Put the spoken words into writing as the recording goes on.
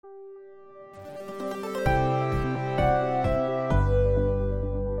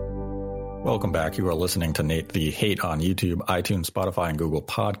Welcome back. You are listening to Nate the Hate on YouTube, iTunes, Spotify, and Google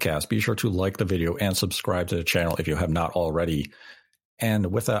Podcasts. Be sure to like the video and subscribe to the channel if you have not already.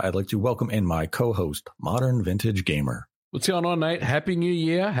 And with that, I'd like to welcome in my co-host, Modern Vintage Gamer. What's going on, Nate? Happy New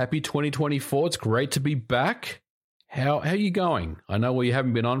Year. Happy 2024. It's great to be back. How are you going? I know you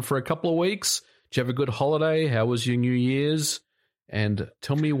haven't been on for a couple of weeks. Did you have a good holiday? How was your New Year's? And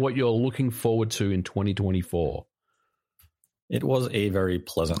tell me what you're looking forward to in 2024. It was a very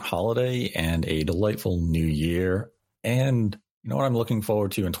pleasant holiday and a delightful new year. And you know what I'm looking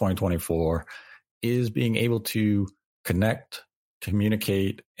forward to in 2024 is being able to connect,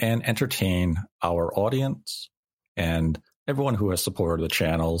 communicate, and entertain our audience and everyone who has supported the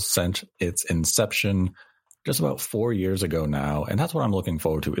channel since its inception just about 4 years ago now. And that's what I'm looking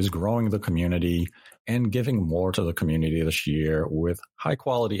forward to, is growing the community and giving more to the community this year with high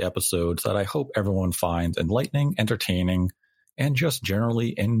quality episodes that I hope everyone finds enlightening, entertaining, and just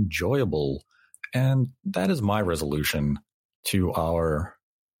generally enjoyable. And that is my resolution to our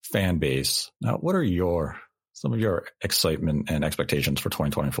fan base. Now, what are some of your excitement and expectations for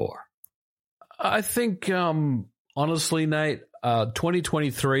 2024? I think, honestly, Nate,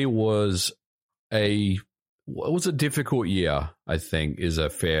 2023 was a difficult year, I think, is a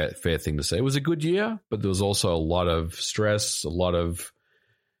fair thing to say. It was a good year, but there was also a lot of stress, a lot of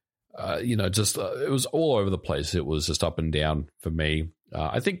it was all over the place. It was just up and down for me.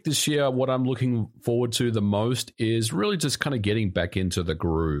 I think this year, what I'm looking forward to the most is really just kind of getting back into the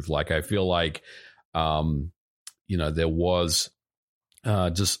groove. Like, I feel like, there was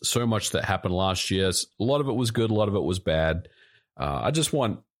just so much that happened last year. A lot of it was good. A lot of it was bad. I just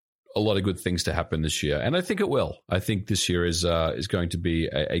want a lot of good things to happen this year. And I think it will. I think this year is going to be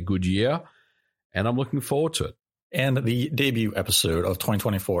a good year, and I'm looking forward to it. And the debut episode of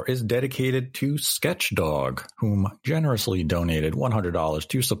 2024 is dedicated to Sketchdog, whom generously donated $100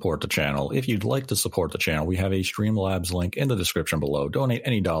 to support the channel. If you'd like to support the channel, we have a Streamlabs link in the description below. Donate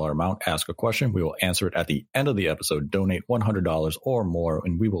any dollar amount, ask a question. We will answer it at the end of the episode. Donate $100 or more,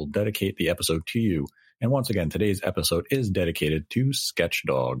 and we will dedicate the episode to you. And once again, today's episode is dedicated to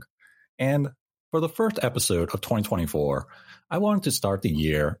Sketchdog. And for the first episode of 2024, I wanted to start the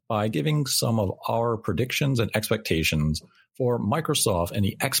year by giving some of our predictions and expectations for Microsoft and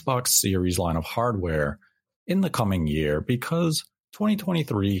the Xbox Series line of hardware in the coming year, because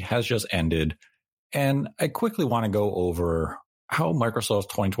 2023 has just ended. And I quickly want to go over how Microsoft's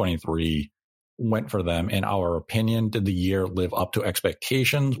 2023 went for them in our opinion. Did the year live up to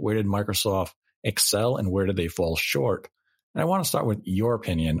expectations? Where did Microsoft excel and where did they fall short? And I want to start with your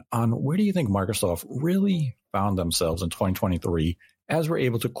opinion on where do you think Microsoft really found themselves in 2023 as we're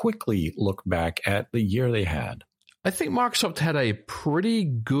able to quickly look back at the year they had? I think Microsoft had a pretty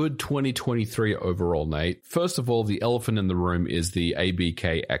good 2023 overall, Nate. First of all, the elephant in the room is the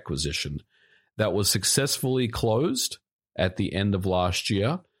ABK acquisition that was successfully closed at the end of last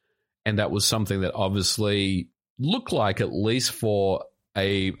year. And that was something that obviously looked like, at least for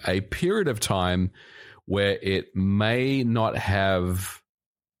a period of time, where it may not have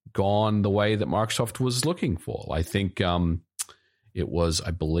gone the way that Microsoft was looking for. I think it was,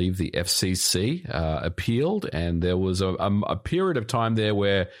 I believe, the FCC appealed, and there was a period of time there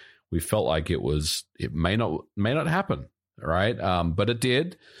where we felt like it may not happen, right? But it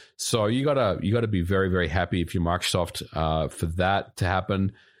did. So you gotta be very, very happy if you're Microsoft for that to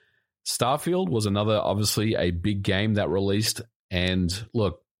happen. Starfield was another, obviously, a big game that released, and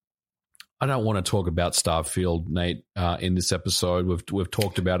look, I don't want to talk about Starfield, Nate, in this episode. We've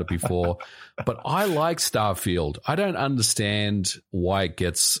talked about it before, but I like Starfield. I don't understand why it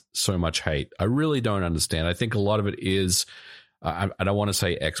gets so much hate. I really don't understand. I think a lot of it is, I don't want to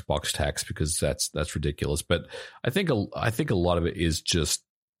say Xbox tax because that's ridiculous, but I think a lot of it is just,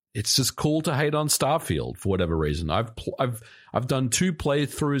 it's just cool to hate on Starfield for whatever reason. I've done 2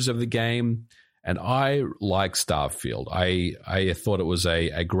 playthroughs of the game, and I like Starfield. I thought it was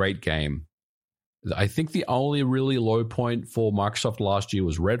a great game. I think the only really low point for Microsoft last year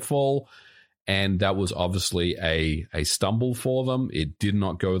was Redfall, and that was obviously a stumble for them. It did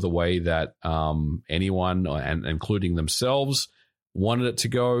not go the way that anyone, and including themselves, wanted it to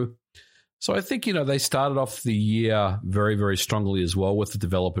go. So I think, they started off the year very, very strongly as well with the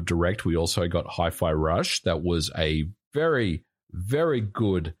Developer Direct. We also got Hi-Fi Rush. That was a very, very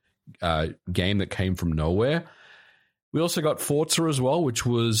good game that came from nowhere. We also got Forza as well, which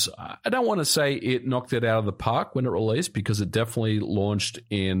was, I don't want to say it knocked it out of the park when it released, because it definitely launched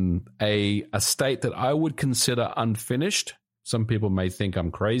in a state that I would consider unfinished. Some people may think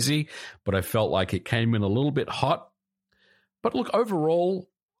I'm crazy, but I felt like it came in a little bit hot. But look, overall,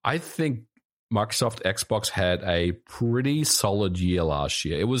 I think Microsoft Xbox had a pretty solid year last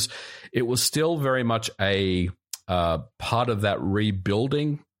year. It was still very much a part of that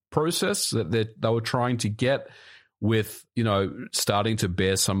rebuilding process that they were trying to get with, starting to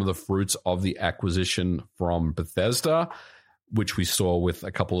bear some of the fruits of the acquisition from Bethesda, which we saw with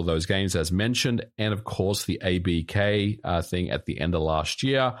a couple of those games as mentioned, and of course the ABK thing at the end of last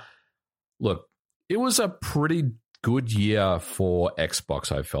year. Look, it was a pretty good year for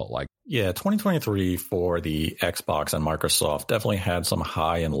Xbox, I felt like. Yeah, 2023 for the Xbox and Microsoft definitely had some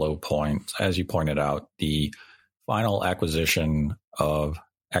high and low points. As you pointed out, the final acquisition of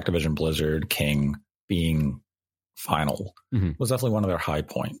Activision Blizzard King being final was definitely one of their high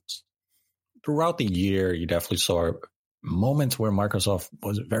points. Throughout the year, you definitely saw moments where Microsoft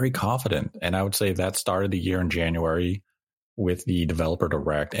was very confident. And I would say that started the year in January with the Developer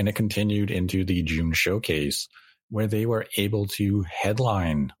Direct, and it continued into the June showcase, where they were able to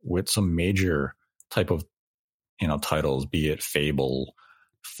headline with some major type of, titles, be it Fable,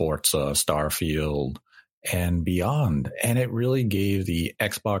 Forza, Starfield, and beyond. And it really gave the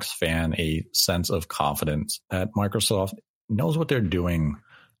Xbox fan a sense of confidence that Microsoft knows what they're doing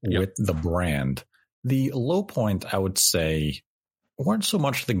with the brand. The low point, I would say, weren't so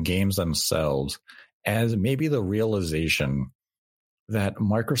much the games themselves as maybe the realization that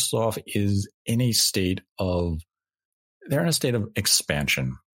Microsoft is in a state of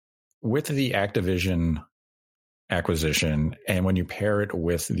expansion with the Activision acquisition. And when you pair it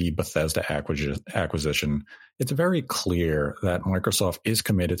with the Bethesda acquisition, it's very clear that Microsoft is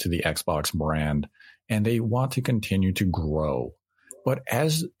committed to the Xbox brand and they want to continue to grow. But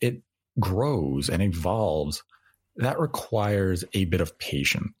as it grows and evolves, that requires a bit of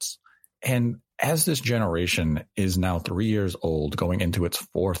patience. And as this generation is now 3 years old, going into its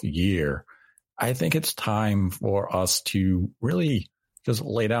fourth year, I think it's time for us to really just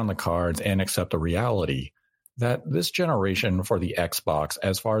lay down the cards and accept the reality that this generation for the Xbox,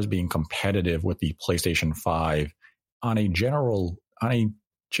 as far as being competitive with the PlayStation 5 on a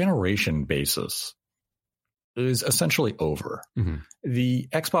generation basis, is essentially over. The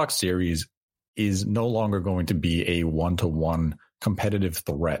Xbox Series is no longer going to be a one-to-one competitive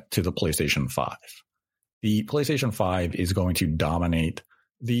threat to the PlayStation 5. The PlayStation 5 is going to dominate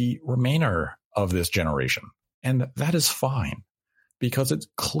the remainder of this generation. And that is fine, because it's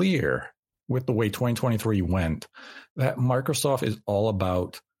clear with the way 2023 went that Microsoft is all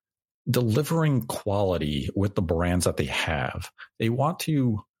about delivering quality with the brands that they have. They want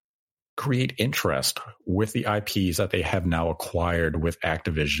to create interest with the IPs that they have now acquired with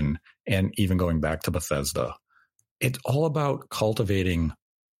Activision and even going back to Bethesda. It's all about cultivating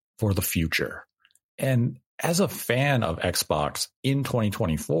for the future. And as a fan of Xbox in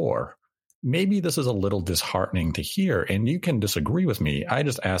 2024, maybe this is a little disheartening to hear, and you can disagree with me. I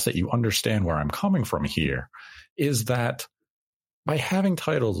just ask that you understand where I'm coming from here, is that by having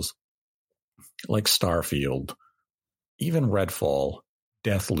titles like Starfield, even Redfall,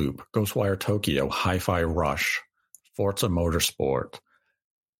 Deathloop, Ghostwire Tokyo, Hi-Fi Rush, Forza Motorsport,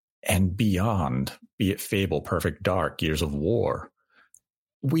 and beyond, be it Fable, Perfect Dark, Gears of War,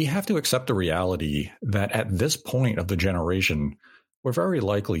 we have to accept the reality that at this point of the generation, we're very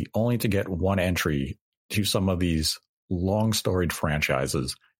likely only to get one entry to some of these long-storied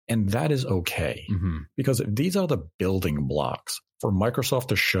franchises, and that is okay. Because these are the building blocks for Microsoft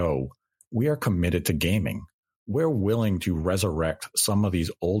to show we are committed to gaming. We're willing to resurrect some of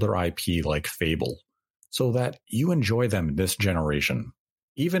these older IP like Fable so that you enjoy them this generation,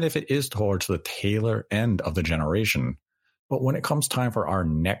 even if it is towards the tailor end of the generation. But when it comes time for our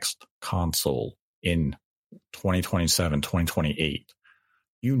next console in 2027, 2028,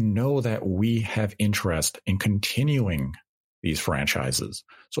 you know that we have interest in continuing these franchises.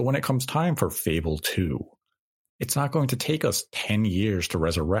 So when it comes time for Fable 2, it's not going to take us 10 years to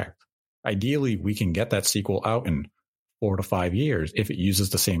resurrect. Ideally, we can get that sequel out in 4 to 5 years if it uses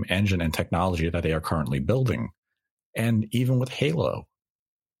the same engine and technology that they are currently building. And even with Halo,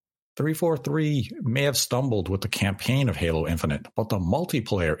 343 may have stumbled with the campaign of Halo Infinite, but the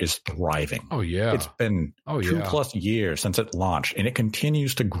multiplayer is thriving. Oh, yeah. It's been 2+ years since it launched, and it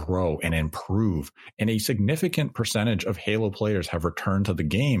continues to grow and improve. And a significant percentage of Halo players have returned to the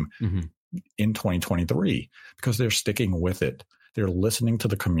game in 2023 because they're sticking with it. They're listening to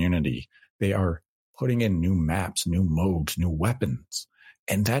the community. They are putting in new maps, new modes, new weapons.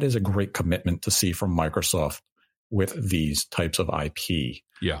 And that is a great commitment to see from Microsoft with these types of IP.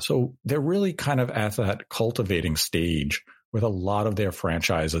 Yeah. So they're really kind of at that cultivating stage with a lot of their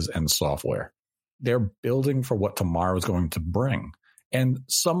franchises and software. They're building for what tomorrow is going to bring. And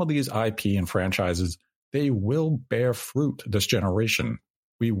some of these IP and franchises, they will bear fruit this generation.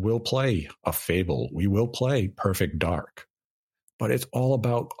 We will play a Fable. We will play Perfect Dark. But it's all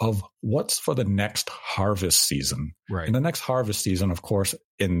about of what's for the next harvest season. Right. And the next harvest season, of course,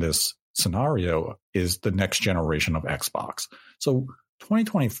 in this scenario is the next generation of Xbox. So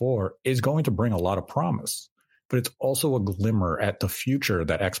 2024 is going to bring a lot of promise, but it's also a glimmer at the future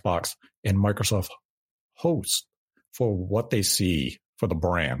that Xbox and Microsoft host for what they see for the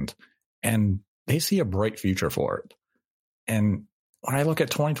brand. And they see a bright future for it. And when I look at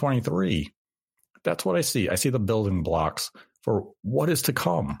 2023, that's what I see. I see the building blocks for what is to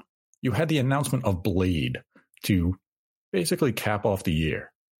come. You had the announcement of Blade to basically cap off the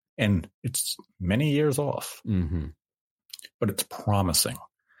year. And it's many years off, but it's promising.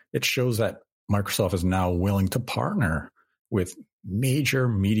 It shows that Microsoft is now willing to partner with major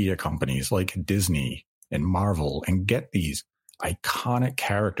media companies like Disney and Marvel and get these iconic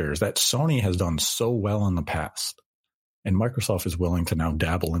characters that Sony has done so well in the past. And Microsoft is willing to now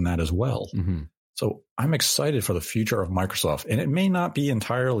dabble in that as well. So I'm excited for the future of Microsoft. And it may not be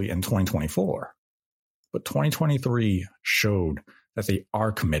entirely in 2024, but 2023 showed that they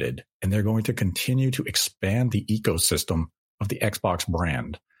are committed and they're going to continue to expand the ecosystem of the Xbox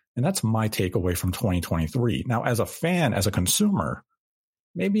brand. And that's my takeaway from 2023. Now, as a fan, as a consumer,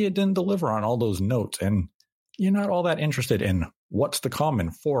 maybe it didn't deliver on all those notes and you're not all that interested in what's to come in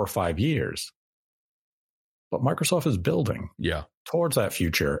 4 or 5 years. But Microsoft is building towards that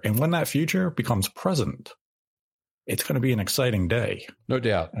future. And when that future becomes present, it's going to be an exciting day. No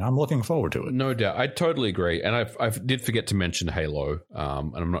doubt. And I'm looking forward to it. No doubt. I totally agree. And I did forget to mention Halo.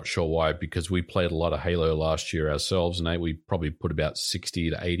 And I'm not sure why, because we played a lot of Halo last year ourselves. And we probably put about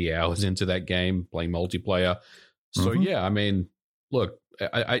 60 to 80 hours into that game playing multiplayer. So, yeah, I mean, look,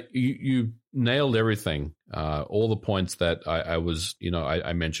 you nailed everything. All the points that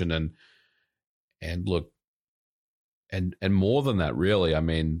I mentioned. And look, and more than that, really, I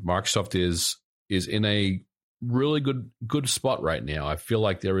mean, Microsoft is in a really good spot right now. I feel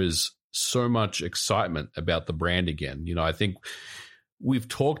like there is so much excitement about the brand again. I think we've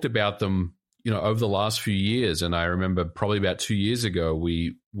talked about them, over the last few years. And I remember probably about 2 years ago,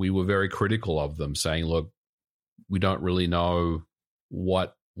 we were very critical of them, saying, look, we don't really know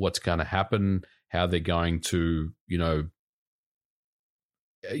what's going to happen, how they're going to,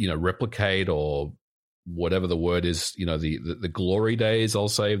 replicate or whatever the word is, the glory days, I'll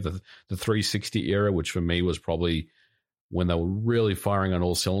say, the 360 era, which for me was probably when they were really firing on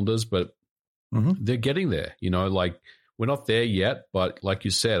all cylinders, but they're getting there, like we're not there yet, but like you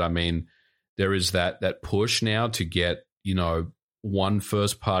said, I mean, there is that push now to get, one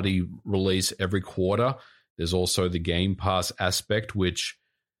first party release every quarter. There's also the Game Pass aspect, which,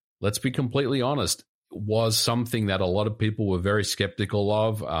 let's be completely honest, was something that a lot of people were very skeptical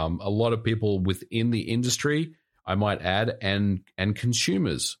of. A lot of people within the industry, I might add, and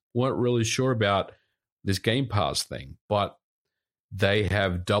consumers weren't really sure about this Game Pass thing. But they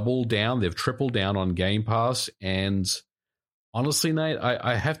have doubled down, they've tripled down on Game Pass. And honestly, Nate,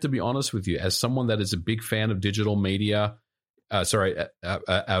 I have to be honest with you, as someone that is a big fan of digital media,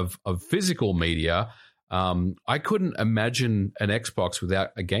 of physical media, I couldn't imagine an Xbox without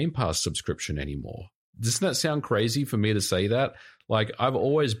a Game Pass subscription anymore. Doesn't that sound crazy for me to say that? Like, I've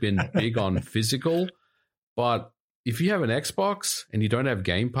always been big on physical, but if you have an Xbox and you don't have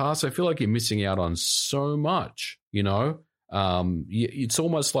Game Pass, I feel like you're missing out on so much, It's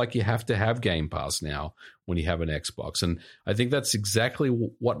almost like you have to have Game Pass now when you have an Xbox. And I think that's exactly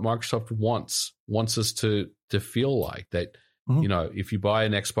what Microsoft wants us to feel like that, if you buy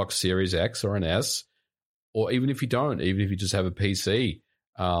an Xbox Series X or an S, or even if you don't, even if you just have a PC,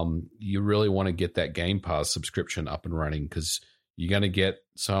 you really want to get that Game Pass subscription up and running because you're going to get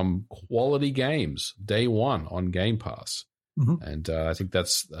some quality games day one on Game Pass. And I think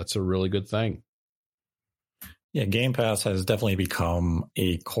that's a really good thing. Yeah, Game Pass has definitely become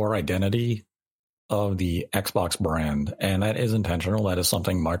a core identity of the Xbox brand, and that is intentional. That is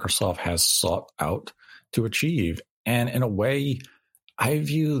something Microsoft has sought out to achieve. And in a way, I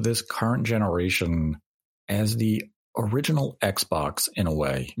view this current generation as the original Xbox in a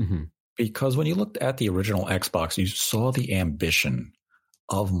way, because when you looked at the original Xbox, you saw the ambition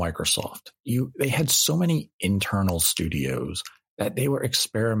of Microsoft. They had so many internal studios that they were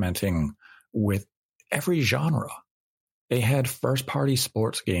experimenting with every genre. They had first-party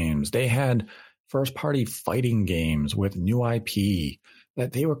sports games. They had first-party fighting games with new IP,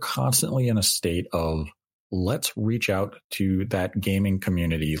 that they were constantly in a state of, let's reach out to that gaming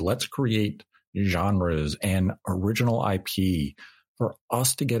community. Let's create genres and original IP for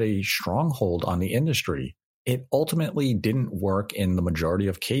us to get a stronghold on the industry. It ultimately didn't work in the majority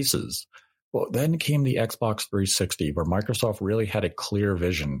of cases, Well, then came the Xbox 360, where Microsoft really had a clear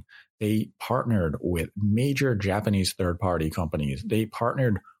vision. They partnered with major Japanese third-party companies. They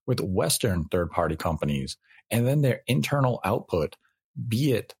partnered with Western third-party companies. And then their internal output,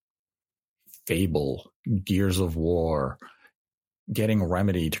 be it Fable, Gears of War, getting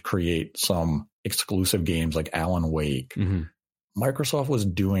Remedy to create some exclusive games like Alan Wake. Mm-hmm. Microsoft was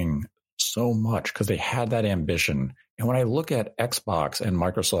doing so much because they had that ambition. And when I look at Xbox and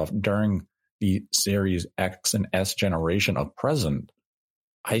Microsoft during the Series X and S generation of present,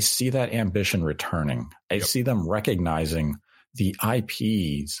 I see that ambition returning. I see them recognizing the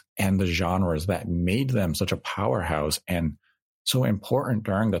IPs and the genres that made them such a powerhouse and so important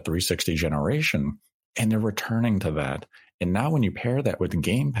during the 360 generation. And they're returning to that. And now when you pair that with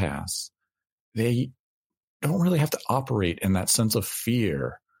Game Pass, they don't really have to operate in that sense of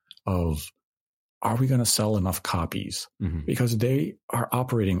fear of, are we going to sell enough copies? Mm-hmm. Because they are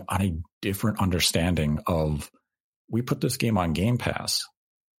operating on a different understanding of, we put this game on Game Pass.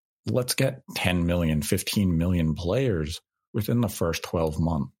 Let's get 10 million, 15 million players within the first 12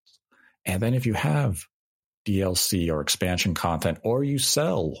 months. And then if you have DLC or expansion content, or you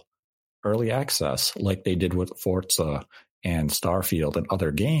sell early access like they did with Forza and Starfield and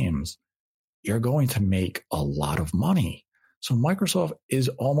other games, you're going to make a lot of money. So Microsoft is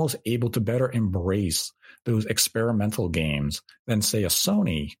almost able to better embrace those experimental games than, say, a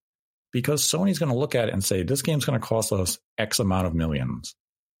Sony, because Sony's going to look at it and say, this game's going to cost us X amount of millions.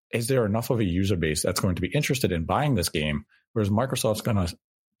 Is there enough of a user base that's going to be interested in buying this game? Whereas Microsoft's going to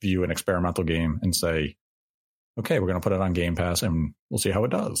view an experimental game and say, okay, we're going to put it on Game Pass and we'll see how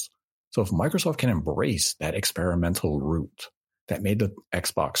it does. So if Microsoft can embrace that experimental route that made the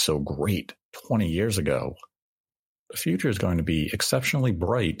Xbox so great 20 years ago, the future is going to be exceptionally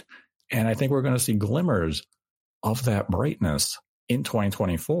bright. And I think we're going to see glimmers of that brightness in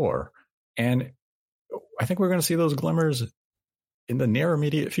 2024. And I think we're going to see those glimmers in the near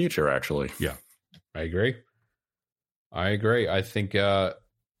immediate future, actually. Yeah, I agree. I think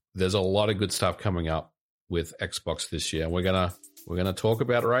there's a lot of good stuff coming up with Xbox this year. We're gonna talk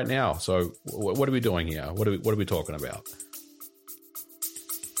about it right now. So what are we doing here? What are we talking about?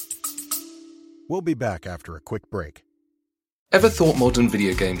 We'll be back after a quick break. Ever thought modern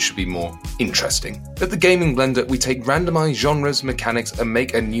video games should be more interesting? At the Gaming Blender, we take randomized genres, mechanics, and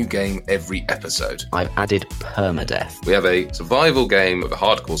make a new game every episode. I've added permadeath. We have a survival game of a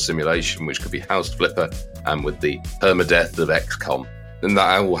hardcore simulation, which could be House Flipper, and with the permadeath of XCOM. And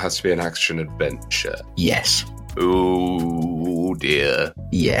that all has to be an action-adventure. Yes. Oh dear.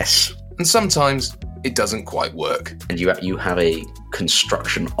 Yes. And sometimes it doesn't quite work. And you have a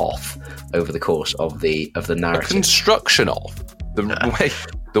construction off over the course of the narrative. A construction off.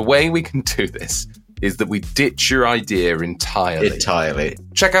 The way we can do this is that we ditch your idea entirely.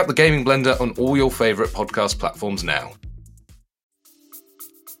 Check out the Gaming Blender on all your favourite podcast platforms now.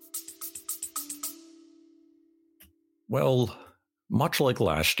 Well, much like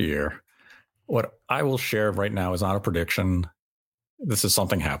last year, what I will share right now is not a prediction. This is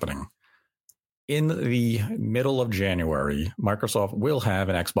something happening. In the middle of January, Microsoft will have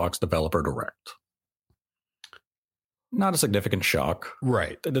an Xbox Developer Direct. Not a significant shock.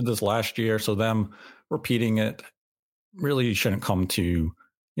 Right. They did this last year, so them repeating it really shouldn't come to,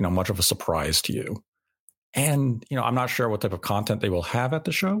 much of a surprise to you. And, I'm not sure what type of content they will have at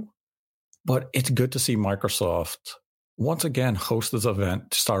the show, but it's good to see Microsoft once again host this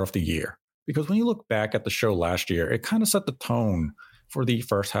event to start off the year. Because when you look back at the show last year, it kind of set the tone for the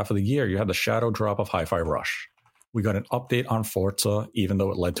first half of the year. You had the shadow drop of Hi-Fi Rush. We got an update on Forza, even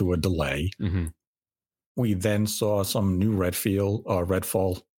though it led to a delay. Mm-hmm. We then saw some new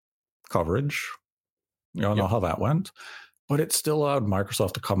Redfall coverage. You all know how that went. But it still allowed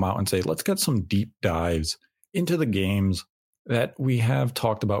Microsoft to come out and say, let's get some deep dives into the games that we have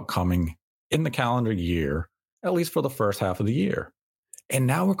talked about coming in the calendar year, at least for the first half of the year. And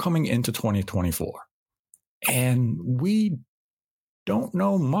now we're coming into 2024. And we don't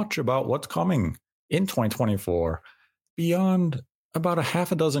know much about what's coming in 2024 beyond about a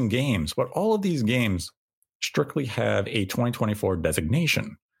half a dozen games. But all of these games strictly have a 2024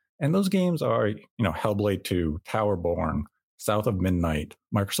 designation. And those games are, Hellblade 2, Towerborn, South of Midnight,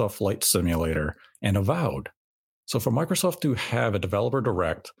 Microsoft Flight Simulator, and Avowed. So for Microsoft to have a developer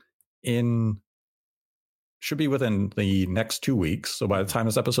direct should be within the next 2 weeks. So by the time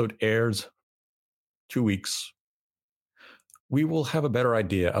this episode airs, 2 weeks, we will have a better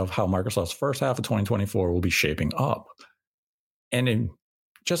idea of how Microsoft's first half of 2024 will be shaping up. And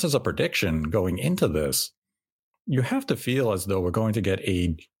just as a prediction going into this, you have to feel as though we're going to get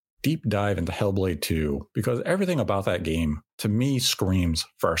a deep dive into Hellblade 2 because everything about that game, to me, screams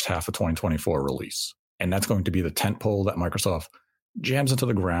first half of 2024 release. And that's going to be the tentpole that Microsoft jams into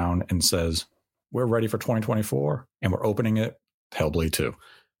the ground and says, we're ready for 2024, and we're opening it Hellblade 2.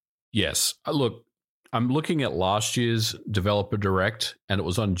 Yes. Look, I'm looking at last year's Developer Direct, and it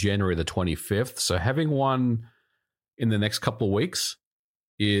was on January the 25th. So having one in the next couple of weeks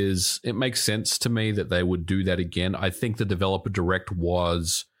it makes sense to me that they would do that again. I think the Developer Direct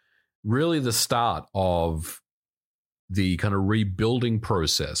was really the start of the kind of rebuilding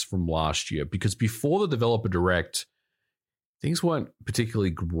process from last year, because before the Developer Direct, things weren't particularly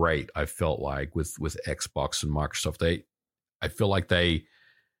great, I felt like, with Xbox and Microsoft. I feel like they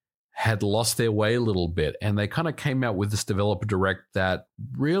had lost their way a little bit, and they kind of came out with this Developer Direct that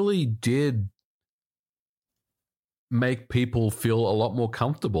really did make people feel a lot more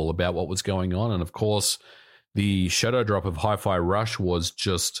comfortable about what was going on. And of course, the shadow drop of Hi-Fi Rush was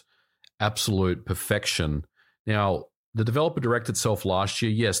just absolute perfection. Now, the Developer Direct itself last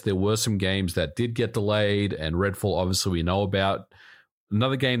year, yes, there were some games that did get delayed, and Redfall, obviously, we know about.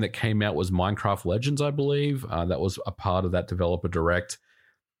 Another game that came out was Minecraft Legends, I believe. That was a part of that Developer Direct.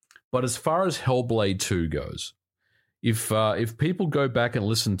 But as far as Hellblade 2 goes, if people go back and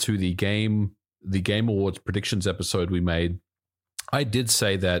listen to the Game Awards predictions episode we made, I did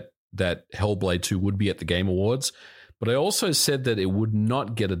say that Hellblade 2 would be at the Game Awards, but I also said that it would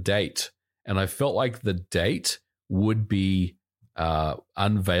not get a date, and I felt like the date would be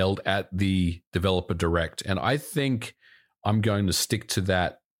unveiled at the Developer Direct, and I think I'm going to stick to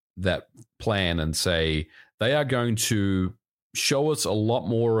that plan and say they are going to show us a lot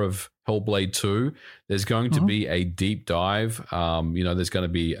more of Hellblade 2. There's going to be a deep dive. There's going to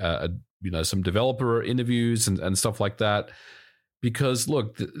be some developer interviews and stuff like that. Because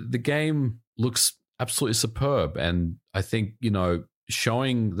look, the game looks absolutely superb, and I think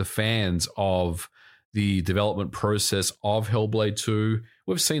showing the fans of the development process of Hellblade 2,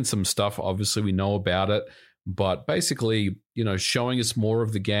 we've seen some stuff. Obviously, we know about it, but basically, showing us more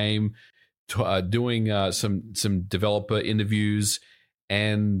of the game. Doing some developer interviews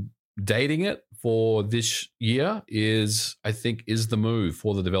and dating it for this year is the move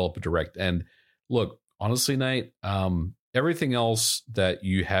for the Developer Direct. And look, honestly, Nate, everything else that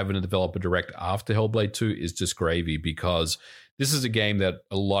you have in a Developer Direct after Hellblade 2 is just gravy, because this is a game that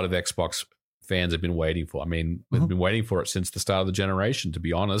a lot of Xbox fans have been waiting for. I mean, they've been waiting for it since the start of the generation, to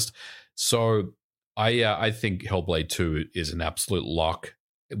be honest. So I think Hellblade 2 is an absolute lock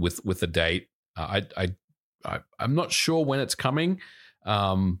with a date. I'm not sure when it's coming,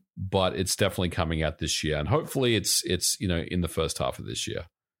 but it's definitely coming out this year, and hopefully it's in the first half of this year.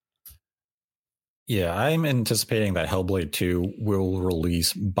 Yeah, I'm anticipating that Hellblade 2 will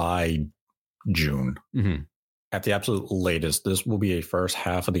release by June. At the absolute latest. This will be a first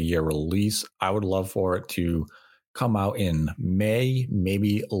half of the year release. I would love for it to come out in May,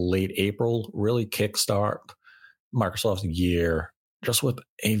 maybe late April, really kickstart Microsoft's year just with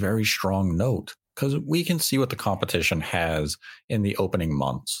a very strong note, because we can see what the competition has in the opening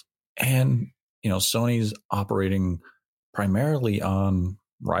months. And, Sony's operating primarily on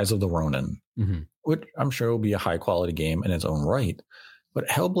Rise of the Ronin, which I'm sure will be a high quality game in its own right. But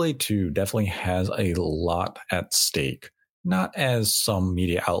Hellblade 2 definitely has a lot at stake, not as some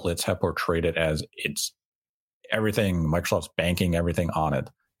media outlets have portrayed it as it's everything, Microsoft's banking everything on it.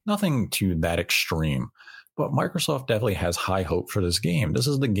 Nothing to that extreme. But Microsoft definitely has high hope for this game. This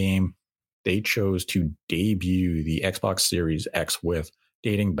is the game they chose to debut the Xbox Series X with,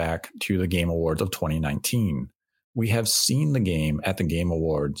 dating back to the Game Awards of 2019. We have seen the game at the Game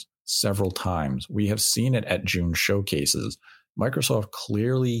Awards several times. We have seen it at June showcases. Microsoft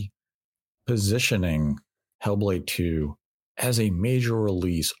clearly positioning Hellblade 2 as a major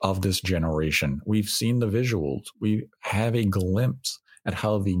release of this generation. We've seen the visuals. We have a glimpse at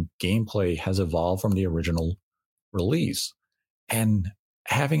how the gameplay has evolved from the original release. And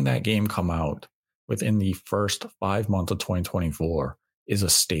having that game come out within the first 5 months of 2024 is a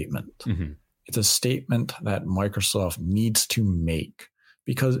statement. It's a statement that Microsoft needs to make,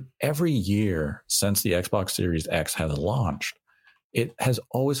 because every year since the Xbox Series X has launched, it has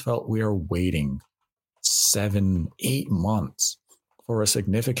always felt we are waiting 7-8 months for a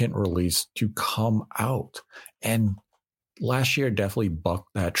significant release to come out. And last year definitely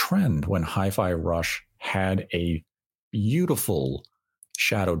bucked that trend when Hi-Fi Rush had a beautiful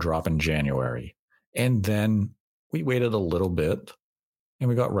shadow drop in January. And then we waited a little bit and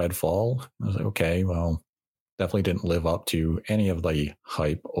we got Redfall. I was like, okay, well, definitely didn't live up to any of the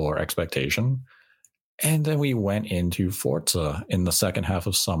hype or expectation. And then we went into Forza in the second half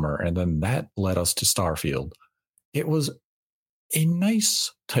of summer, and then that led us to Starfield. It was a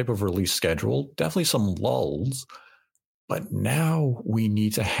nice type of release schedule, definitely some lulls, but now we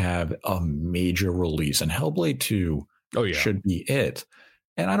need to have a major release, and Hellblade 2 should be it.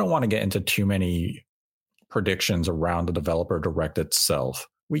 And I don't want to get into too many predictions around the developer direct itself.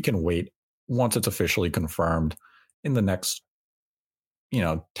 We can wait once it's officially confirmed in the next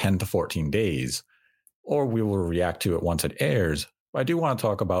 10 to 14 days, or we will react to it once it airs. But I do want to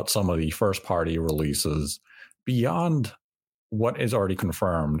talk about some of the first party releases beyond what is already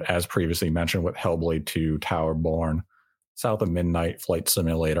confirmed, as previously mentioned with Hellblade 2, Towerborn, South of Midnight, Flight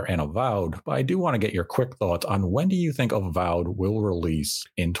Simulator, and Avowed. But I do want to get your quick thoughts on when do you think Avowed will release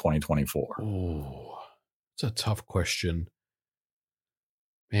in 2024? Oh, it's a tough question.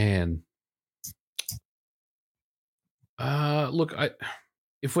 Man. Look,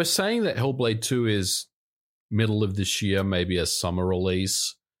 if we're saying that Hellblade 2 is middle of this year, maybe a summer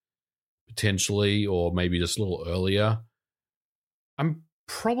release, potentially, or maybe just a little earlier, I'm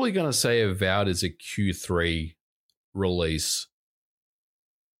probably going to say Avowed is a Q3 release,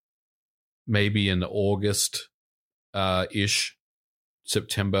 maybe in August ish,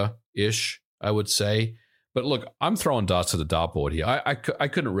 September ish, I would say. But look, I'm throwing darts at the dartboard here. I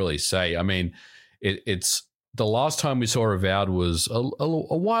couldn't really say. I mean, it's the last time we saw Avowed was a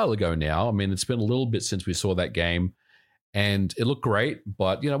while ago now. I mean, it's been a little bit since we saw that game, and it looked great.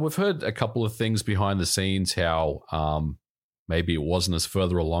 But we've heard a couple of things behind the scenes, how maybe it wasn't as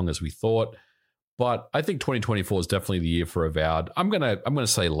further along as we thought. But I think 2024 is definitely the year for Avowed. I'm gonna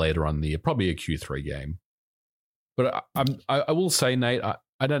say later on the year, probably a Q3 game. But I will say, Nate,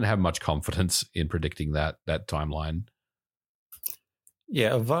 I don't have much confidence in predicting that timeline.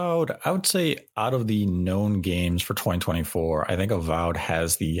 Yeah, Avowed, I would say out of the known games for 2024, I think Avowed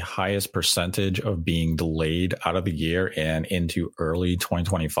has the highest percentage of being delayed out of the year and into early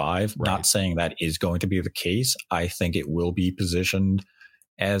 2025. Right. Not saying that is going to be the case. I think it will be positioned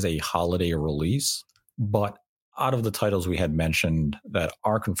as a holiday release. But out of the titles we had mentioned that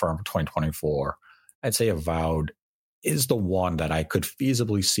are confirmed for 2024, I'd say Avowed is the one that I could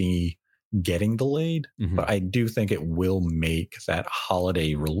feasibly see getting delayed, but I do think it will make that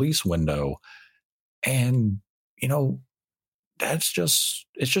holiday release window. And, it's just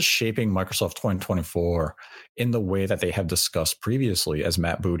shaping Microsoft 2024 in the way that they have discussed previously, as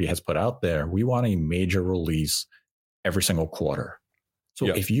Matt Booty has put out there. We want a major release every single quarter. So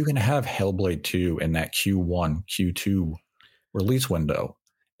if you can have Hellblade 2 in that Q1, Q2 release window,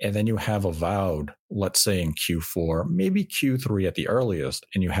 and then you have Avowed, let's say in Q4, maybe Q3 at the earliest,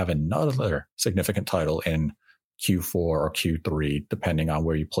 and you have another significant title in Q4 or Q3, depending on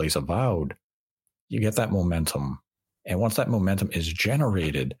where you place Avowed, you get that momentum. And once that momentum is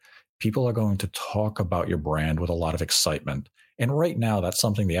generated, people are going to talk about your brand with a lot of excitement. And right now, that's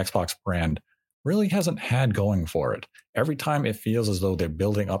something the Xbox brand really hasn't had going for it. Every time it feels as though they're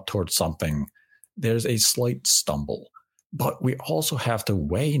building up towards something, there's a slight stumble. But we also have to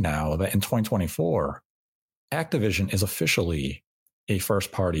weigh now that in 2024, Activision is officially a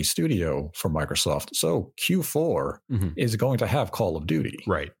first-party studio for Microsoft. So Q4 is going to have Call of Duty.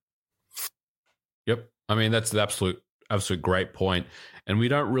 Right. Yep. I mean, that's the absolute great point. And we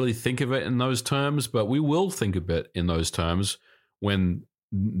don't really think of it in those terms, but we will think of it in those terms when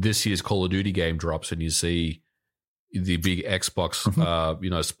this year's Call of Duty game drops and you see the big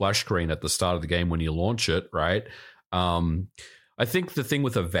Xbox, splash screen at the start of the game when you launch it, right? I think the thing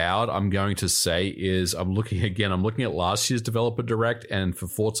with Avowed, I'm going to say is I'm looking at last year's developer direct, and for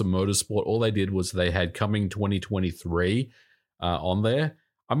Forza Motorsport, all they did was they had coming 2023 on there.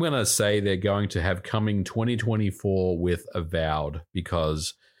 I'm going to say they're going to have coming 2024 with Avowed,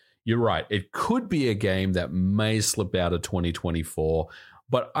 because you're right. It could be a game that may slip out of 2024,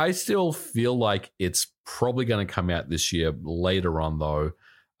 but I still feel like it's probably going to come out this year later on, though.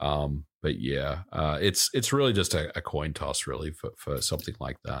 But yeah, it's really just a coin toss, really, for something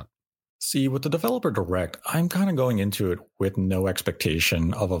like that. See, with the developer direct, I'm kind of going into it with no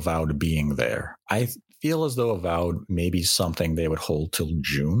expectation of Avowed being there. I feel as though Avowed may be something they would hold till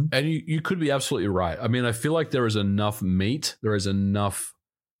June. And you could be absolutely right. I mean, I feel like there is enough meat. There is enough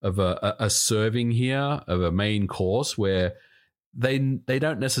of a serving here of a main course where they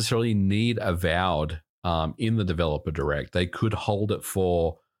don't necessarily need Avowed in the developer direct. They could hold it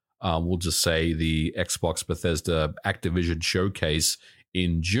for we'll just say the Xbox Bethesda Activision showcase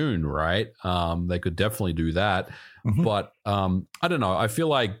in June, right? They could definitely do that. But I don't know. I feel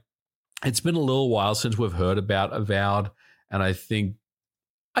like it's been a little while since we've heard about Avowed, and I think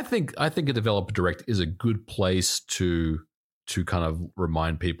a developer direct is a good place to kind of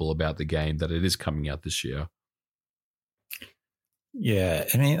remind people about the game, that it is coming out this year. Yeah,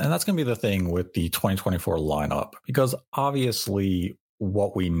 I mean, and that's going to be the thing with the 2024 lineup, because obviously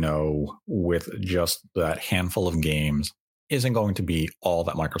what we know with just that handful of games isn't going to be all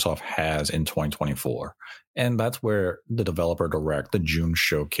that Microsoft has in 2024. And that's where the Developer Direct, the June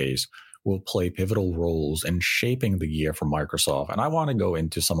showcase, will play pivotal roles in shaping the year for Microsoft. And I want to go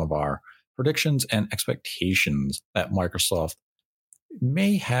into some of our predictions and expectations that Microsoft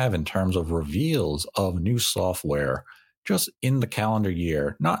may have in terms of reveals of new software just in the calendar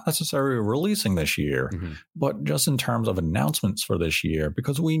year, not necessarily releasing this year, but just in terms of announcements for this year,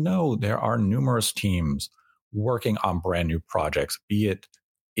 because we know there are numerous teams working on brand new projects, be it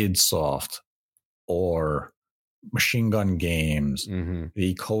idsoft or Machine Gun Games,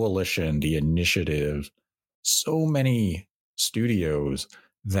 the Coalition, the Initiative, so many studios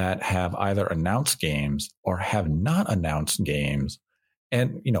that have either announced games or have not announced games.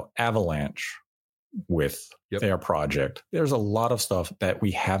 And, Avalanche with their project. There's a lot of stuff that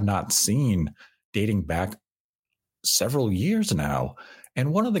we have not seen dating back several years now.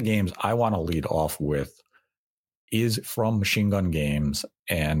 And one of the games I want to lead off with is from Machine Gun Games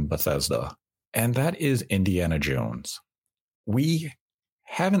and Bethesda, and that is Indiana Jones. We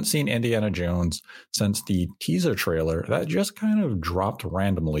haven't seen Indiana Jones since the teaser trailer that just kind of dropped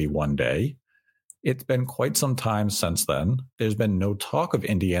randomly one day. It's been quite some time since then. There's been no talk of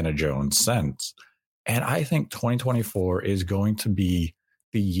Indiana Jones since. And I think 2024 is going to be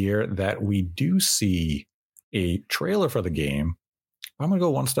the year that we do see a trailer for the game. I'm going to go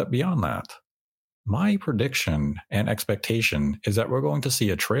one step beyond that. My prediction and expectation is that we're going to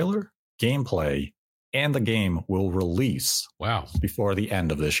see a trailer, gameplay, and the game will release before the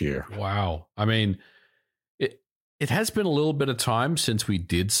end of this year. Wow. I mean, it has been a little bit of time since we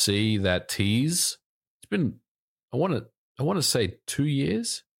did see that tease. It's been, I want to say 2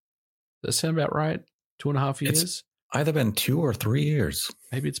 years. Does that sound about right? 2.5 years? It's either been 2 or 3 years.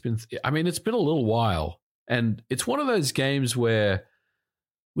 Maybe it's been, it's been a little while. And it's one of those games where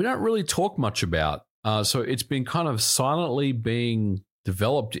we don't really talk much about. So it's been kind of silently being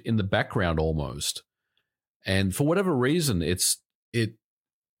developed in the background almost. And for whatever reason, it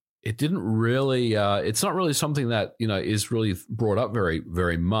didn't really, it's not really something that, is really brought up very,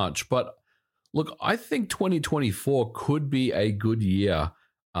 very much. But look, I think 2024 could be a good year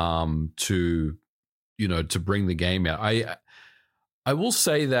to bring the game out. I will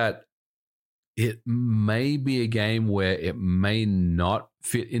say that it may be a game where it may not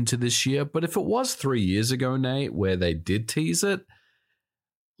fit into this year, but if it was 3 years ago, Nate, where they did tease it,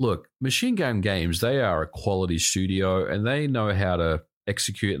 look, Machine Gun Games, they are a quality studio and they know how to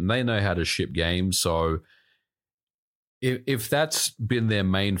execute and they know how to ship games. So if that's been their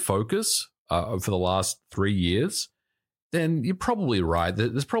main focus for the last 3 years, then you're probably right.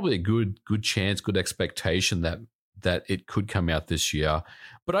 There's probably a good chance, good expectation that it could come out this year.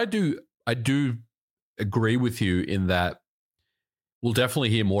 But I do agree with you in that we'll definitely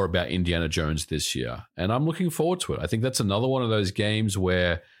hear more about Indiana Jones this year, and I'm looking forward to it. I think that's another one of those games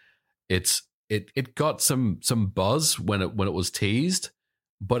where it got some buzz when it was teased,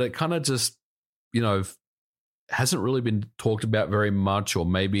 but it kind of just hasn't really been talked about very much, or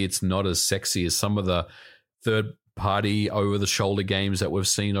maybe it's not as sexy as some of the third party over the shoulder games that we've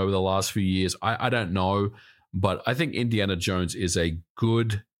seen over the last few years. I don't know, but I think Indiana Jones is a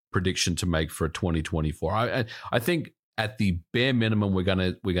good prediction to make for 2024. I think at the bare minimum we're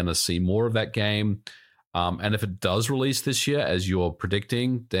gonna see more of that game, and if it does release this year as you're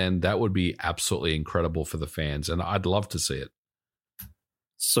predicting, then that would be absolutely incredible for the fans, and I'd love to see it.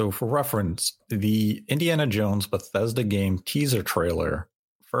 So for reference, the Indiana Jones Bethesda game teaser trailer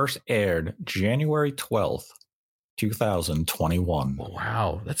first aired January 12th, 2021.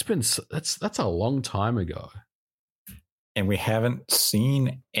 Wow, that's a long time ago. And we haven't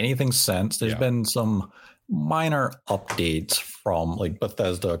seen anything since. There's been some minor updates from like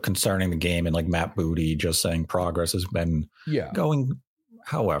Bethesda concerning the game, and like Matt Booty just saying progress has been going.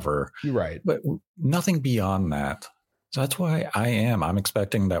 However, you're right, but nothing beyond that. So that's why I'm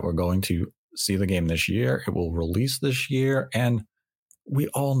expecting that we're going to see the game this year. It will release this year, and we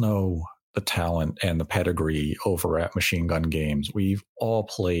all know the talent and the pedigree over at Machine Gun Games. We've all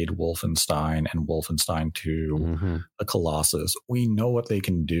played Wolfenstein and Wolfenstein 2, the Colossus. We know what they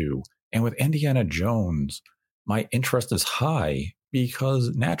can do. And with Indiana Jones, my interest is high because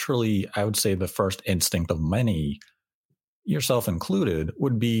naturally, I would say the first instinct of many, yourself included,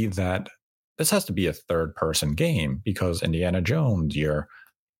 would be that this has to be a third-person game because Indiana Jones, you're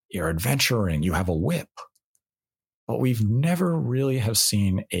adventuring, you have a whip. But we've never really have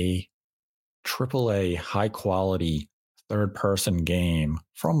seen a AAA high-quality third-person game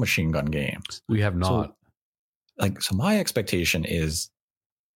from Machine Gun Games. We have not. so my expectation is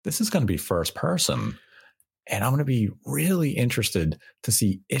this is going to be first person. And I'm going to be really interested to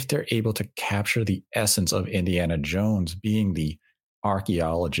see if they're able to capture the essence of Indiana Jones being the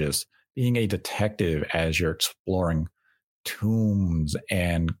archaeologist, being a detective as you're exploring tombs,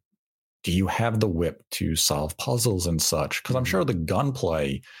 and do you have the whip to solve puzzles and such? Because I'm sure the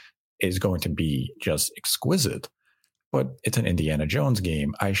gunplay is going to be just exquisite, but it's an Indiana Jones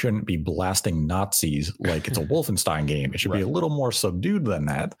game. I shouldn't be blasting Nazis like it's a Wolfenstein game. It should be a little more subdued than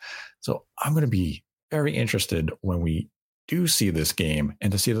that. So I'm going to be very interested when we do see this game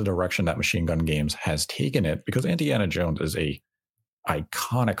and to see the direction that Machine Gun Games has taken it, because Indiana Jones is a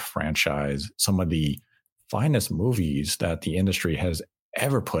iconic franchise, some of the finest movies that the industry has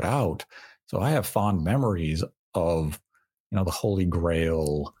ever put out. So I have fond memories of, the Holy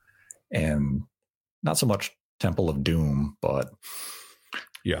Grail and not so much Temple of Doom, but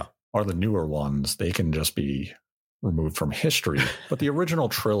or the newer ones. They can just be removed from history. But the original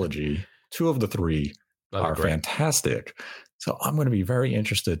trilogy, 2 of the 3 are fantastic. So I'm going to be very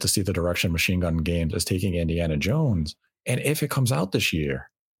interested to see the direction Machine Gun Games is taking Indiana Jones. And if it comes out this year,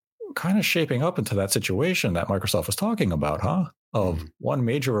 kind of shaping up into that situation that Microsoft was talking about, of one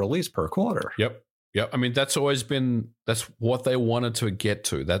major release per quarter. Yep. I mean, that's what they wanted to get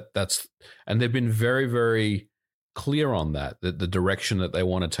to. And they've been very, very clear on that the direction that they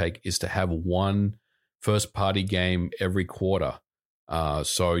want to take is to have one first party game every quarter.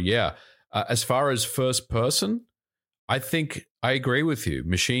 As far as first person, I think I agree with you.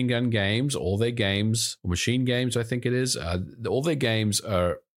 Machine Gun Games, all their games, or Machine Games, I think it is, all their games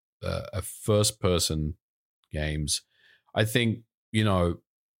are first person games. I think,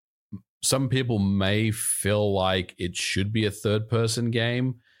 some people may feel like it should be a third person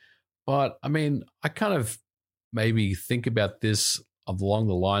game, but I mean, I kind of maybe think about this along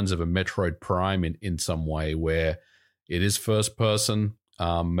the lines of a Metroid Prime in some way, where it is first person.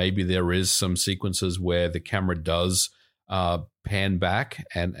 Maybe there is some sequences where the camera does pan back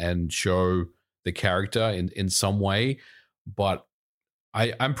and show the character in some way, but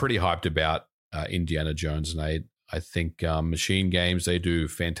I'm pretty hyped about Indiana Jones, and I think Machine Games, they do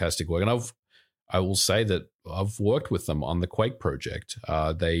fantastic work. And I will say that I've worked with them on the Quake project.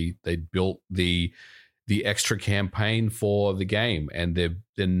 They built the extra campaign for the game, and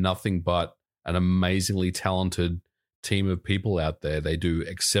they're nothing but an amazingly talented team of people out there. They do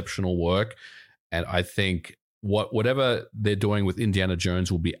exceptional work, and I think whatever they're doing with Indiana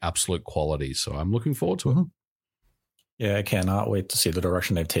Jones will be absolute quality. So I'm looking forward to it. Yeah, I cannot wait to see the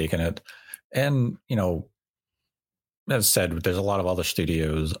direction they've taken it. And, as said, there's a lot of other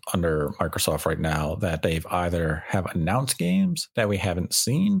studios under Microsoft right now that they've either have announced games that we haven't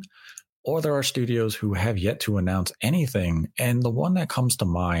seen, or there are studios who have yet to announce anything. And the one that comes to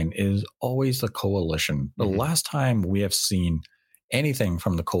mind is always the Coalition. The last time we have seen anything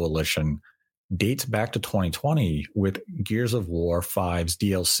from the Coalition dates back to 2020 with Gears of War 5's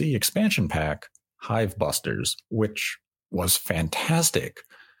DLC expansion pack, Hive Busters, which was fantastic.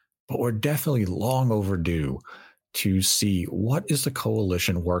 But we're definitely long overdue to see what is the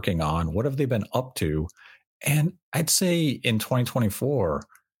Coalition working on, what have they been up to. And I'd say in 2024,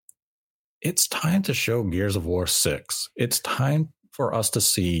 it's time to show Gears of War 6. It's time for us to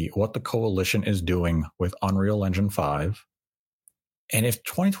see what the Coalition is doing with Unreal Engine 5. And if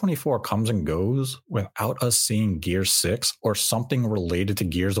 2024 comes and goes without us seeing Gears 6 or something related to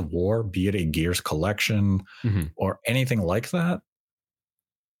Gears of War, be it a Gears collection or anything like that,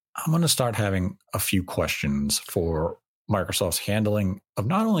 I'm going to start having a few questions for Microsoft's handling of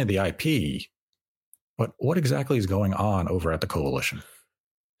not only the IP, but what exactly is going on over at the Coalition.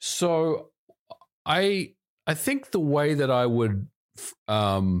 So I think the way that I would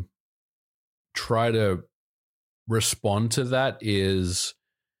try to respond to that is,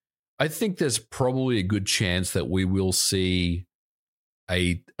 I think there's probably a good chance that we will see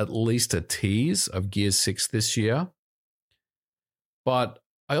at least a tease of Gears 6 this year. But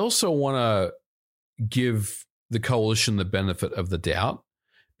I also want to give the Coalition the benefit of the doubt,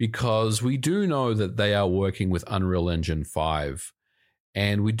 because we do know that they are working with Unreal Engine 5,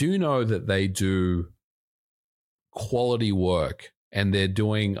 and we do know that they do quality work, and they're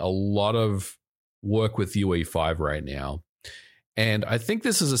doing a lot of work with UE5 right now. And I think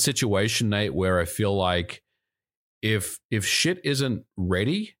this is a situation, Nate, where I feel like if shit isn't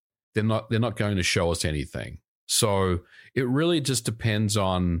ready, they're not going to show us anything. So it really just depends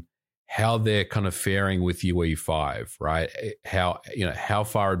on how they're kind of faring with UE5, right? How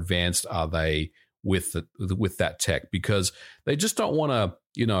far advanced are they with that tech? Because they just don't want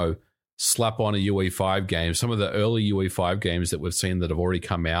to, slap on a UE5 game. Some of the early UE5 games that we've seen that have already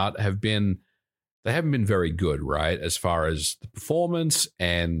come out have been they haven't been very good, right? As far as the performance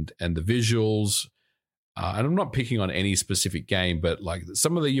and the visuals. And I'm not picking on any specific game, but like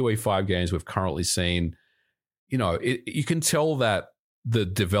some of the UE5 games we've currently seen, you can tell that the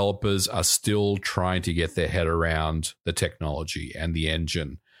developers are still trying to get their head around the technology and the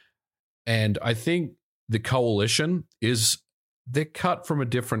engine. And I think the Coalition they're cut from a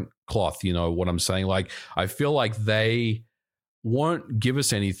different cloth, you know what I'm saying? Like, I feel like they won't give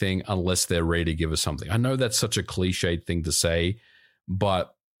us anything unless they're ready to give us something. I know that's such a cliched thing to say,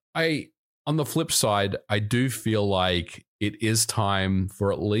 but on the flip side, I do feel like it is time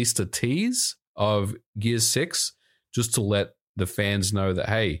for at least a tease of Gears 6, just to let the fans know that,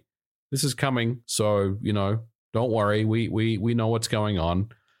 hey, this is coming. So, don't worry. We know what's going on.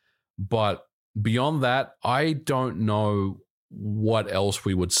 But beyond that, I don't know what else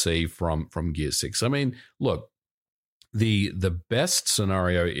we would see from Gears 6. I mean, look, the best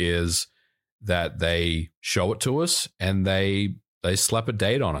scenario is that they show it to us and they slap a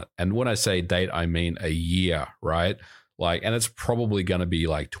date on it. And when I say date, I mean a year, right? Like, and it's probably going to be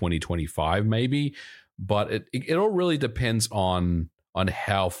like 2025 maybe, but it all really depends on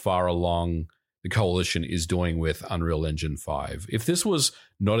how far along the Coalition is doing with Unreal Engine 5. If this was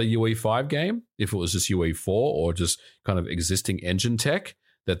not a UE5 game, if it was just UE4 or just kind of existing engine tech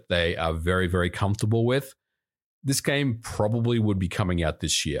that they are very, very comfortable with, this game probably would be coming out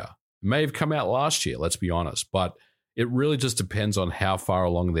this year. It may have come out last year, let's be honest, but it really just depends on how far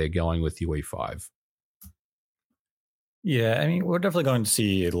along they're going with UE5. Yeah, I mean, we're definitely going to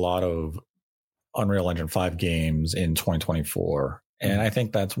see a lot of Unreal Engine 5 games in 2024. And I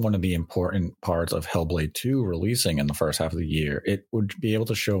think that's one of the important parts of Hellblade 2 releasing in the first half of the year. It would be able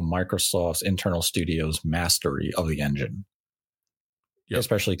to show Microsoft's internal studios' mastery of the engine,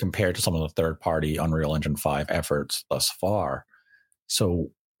 especially compared to some of the third-party Unreal Engine 5 efforts thus far.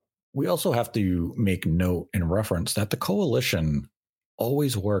 So we also have to make note and reference that the Coalition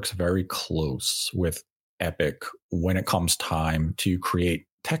always works very close with Epic when it comes time to create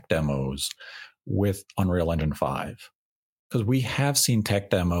tech demos with Unreal Engine 5. Because we have seen tech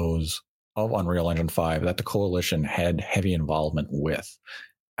demos of Unreal Engine 5 that the Coalition had heavy involvement with.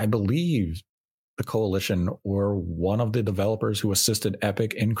 I believe the Coalition were one of the developers who assisted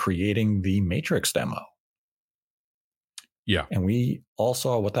Epic in creating the Matrix demo. Yeah. And we all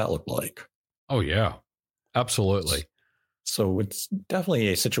saw what that looked like. Oh, yeah. Absolutely. So it's definitely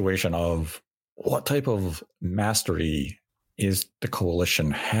a situation of what type of mastery is the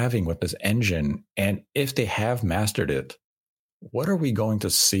Coalition having with this engine? And if they have mastered it, what are we going to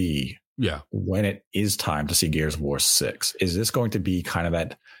see when it is time to see Gears of War 6? Is this going to be kind of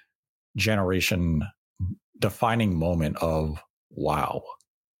that generation defining moment of, wow,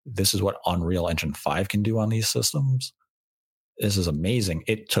 this is what Unreal Engine 5 can do on these systems? This is amazing.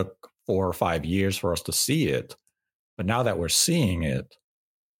 It took 4 or 5 years for us to see it, but now that we're seeing it,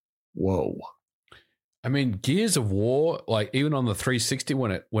 whoa. I mean, Gears of War, like even on the 360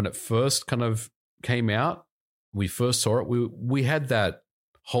 when it first kind of came out, we first saw it, we had that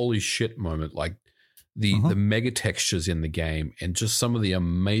holy shit moment, like the mega textures in the game and just some of the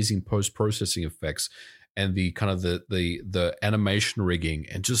amazing post-processing effects and the kind of the animation rigging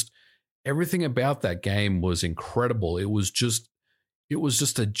and just everything about that game was incredible. It was just a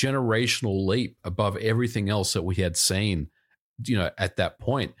generational leap above everything else that we had seen, at that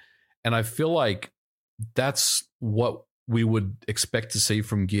point. And I feel like that's what we would expect to see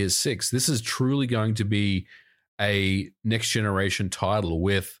from Gears 6. This is truly going to be a next generation title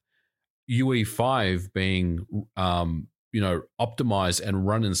with UE5 being, optimized and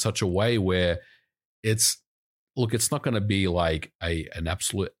run in such a way where it's not going to be like an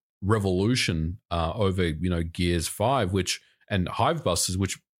absolute revolution over, Gears 5, and Hivebusters,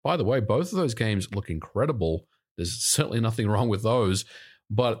 which, by the way, both of those games look incredible. There's certainly nothing wrong with those,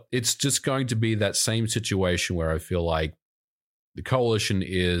 but it's just going to be that same situation where I feel like the Coalition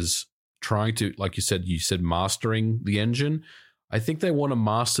is trying to, like you said, mastering the engine. I think they want to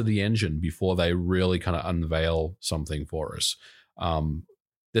master the engine before they really kind of unveil something for us.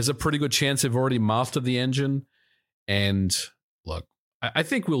 There's a pretty good chance they've already mastered the engine. And look, I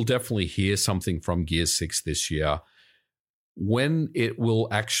think we'll definitely hear something from Gears 6 this year. When it will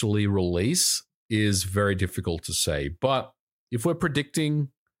actually release is very difficult to say. But if we're predicting,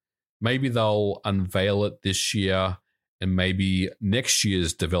 maybe they'll unveil it this year, and maybe next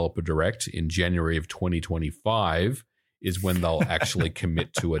year's Developer Direct in January of 2025 is when they'll actually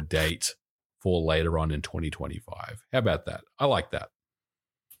commit to a date for later on in 2025. How about that? I like that.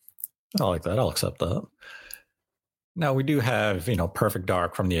 I like that. I'll accept that. Now, we do have, Perfect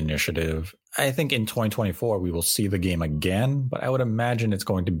Dark from the initiative. I think in 2024, we will see the game again, but I would imagine it's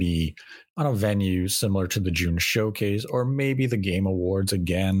going to be on a venue similar to the June showcase or maybe the Game Awards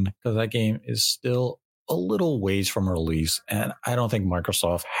again, because that game is still a little ways from release. And I don't think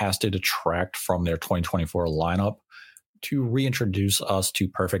Microsoft has to detract from their 2024 lineup to reintroduce us to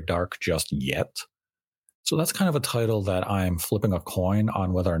Perfect Dark just yet. So that's kind of a title that I'm flipping a coin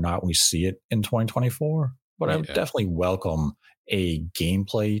on whether or not we see it in 2024. But I would definitely welcome a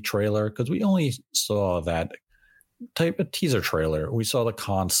gameplay trailer because we only saw that type of teaser trailer. We saw the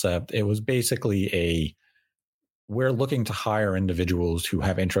concept. It was basically we're looking to hire individuals who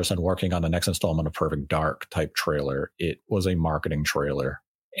have interest in working on the next installment of Perfect Dark type trailer. It was a marketing trailer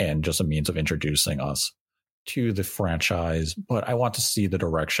and just a means of introducing us to the franchise. But I want to see the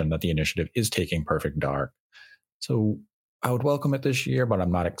direction that the initiative is taking Perfect Dark. So I would welcome it this year, but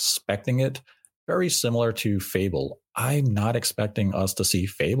I'm not expecting it. Very similar to Fable. I'm not expecting us to see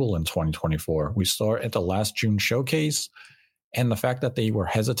Fable in 2024. We saw it at the last June showcase, and the fact that they were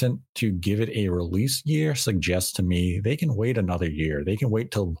hesitant to give it a release year suggests to me they can wait another year. They can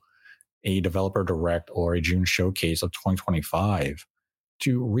wait till a developer direct or a June showcase of 2025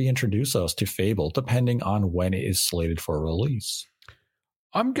 to reintroduce us to Fable, depending on when it is slated for release.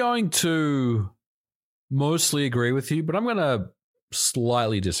 I'm going to mostly agree with you, but I'm going to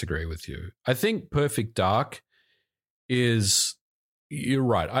slightly disagree with you. I think Perfect Dark is, you're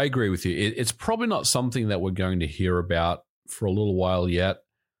right, I agree with you. It's probably not something that we're going to hear about for a little while yet.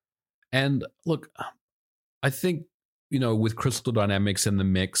 And look, I think, with Crystal Dynamics in the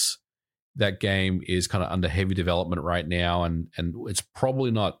mix, that game is kind of under heavy development right now, and it's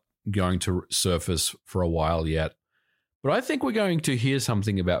probably not going to surface for a while yet. But I think we're going to hear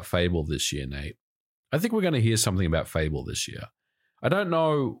something about Fable this year, Nate. I think we're going to hear something about Fable this year. I don't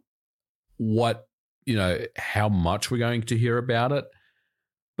know how much we're going to hear about it,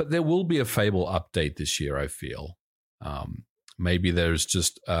 but there will be a Fable update this year, I feel. Maybe there's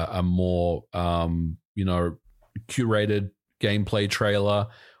just a more, curated gameplay trailer,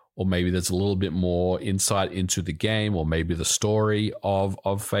 or maybe there's a little bit more insight into the game, or maybe the story of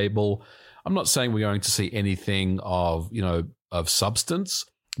Fable. I'm not saying we're going to see anything of substance,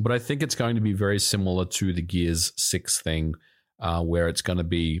 but I think it's going to be very similar to the Gears 6 thing, where it's going to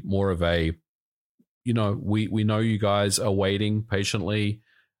be more of a, we know you guys are waiting patiently,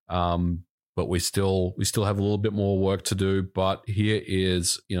 but we still have a little bit more work to do. But here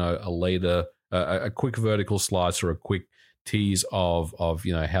is, a quick vertical slice or a quick tease of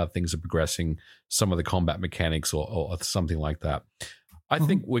how things are progressing, some of the combat mechanics or something like that. I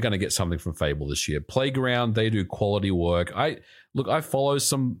think we're going to get something from Fable this year. Playground, they do quality work. I follow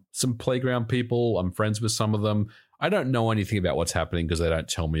some Playground people. I'm friends with some of them. I don't know anything about what's happening because they don't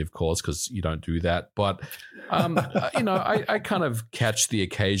tell me, of course, because you don't do that. But, I kind of catch the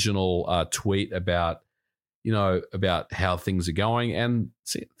occasional tweet about how things are going. And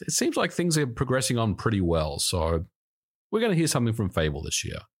it seems like things are progressing on pretty well. So we're going to hear something from Fable this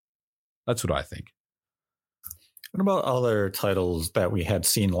year. That's what I think. What about other titles that we had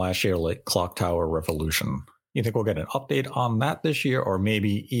seen last year, like Clock Tower Revolution? You think we'll get an update on that this year, or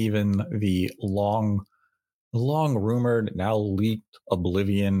maybe even the long rumored, now leaked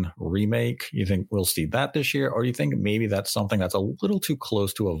Oblivion remake? You think we'll see that this year, or do you think maybe that's something that's a little too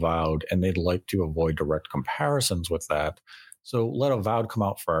close to Avowed and they'd like to avoid direct comparisons with that? So let Avowed come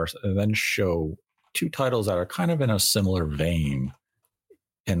out first and then show two titles that are kind of in a similar vein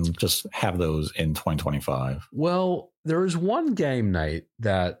and just have those in 2025. Well, there is one game, Nate,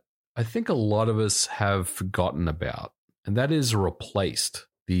 that I think a lot of us have forgotten about, and that is Replaced,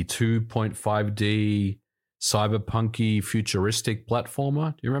 the 2.5D cyberpunky futuristic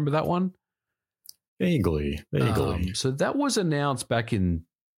platformer. Do you remember that one? Vaguely. So that was announced back in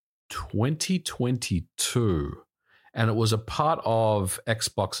 2022, and it was a part of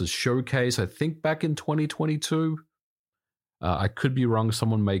Xbox's showcase, I think back in 2022. I could be wrong.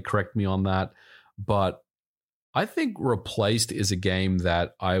 Someone may correct me on that. But I think Replaced is a game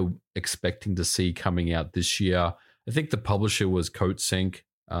that I'm expecting to see coming out this year. I think the publisher was CodeSync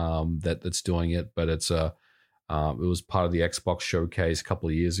that's doing it, but it was part of the Xbox showcase a couple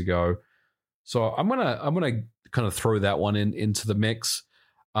of years ago. So I'm gonna kind of throw that one into the mix.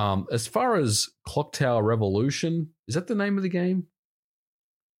 As far as Clock Tower Revolution, is that the name of the game?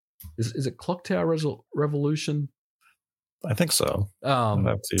 Is it Clock Tower Revolution? I think so.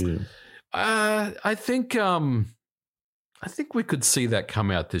 I think we could see that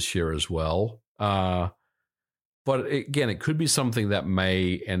come out this year as well. But again, it could be something that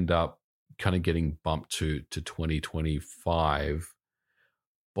may end up kind of getting bumped to 2025.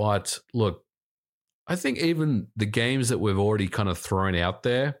 But look, I think even the games that we've already kind of thrown out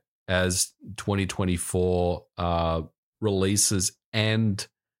there as 2024 releases and,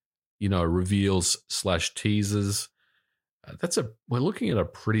 reveals / teasers, we're looking at a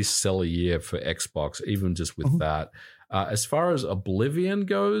pretty stellar year for Xbox, even just with that. As far as Oblivion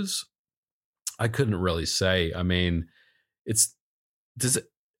goes, I couldn't really say. I mean,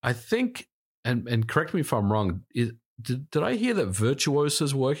 I think, and correct me if I'm wrong, did I hear that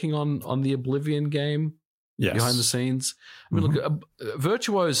Virtuoso's working on the Oblivion game? Yes. Behind the scenes? I mean, look,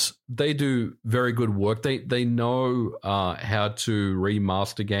 Virtuos, they do very good work. They know how to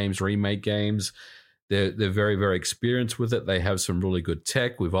remaster games, remake games. They're very, very experienced with it. They have some really good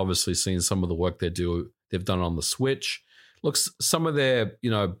tech. We've obviously seen some of the work they've done on the Switch. Look, some of their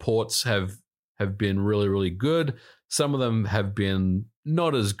ports have been really, really good. Some of them have been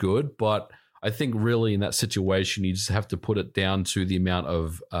not as good, but I think really in that situation, you just have to put it down to the amount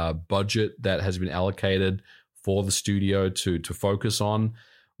of budget that has been allocated for the studio to focus on.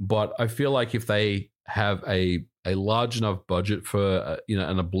 But I feel like if they have a large enough budget for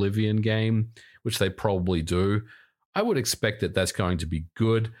an Oblivion game, which they probably do, I would expect that that's going to be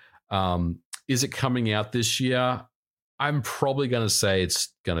good. Is it coming out this year? I'm probably going to say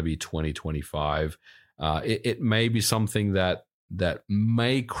it's going to be 2025. It may be something that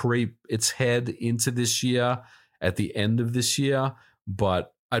may creep its head into this year at the end of this year,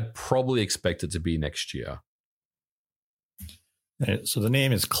 but I'd probably expect it to be next year. So the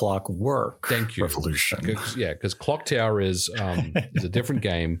name is Clockwork. Thank you. Revolution. Because Clock Tower is a different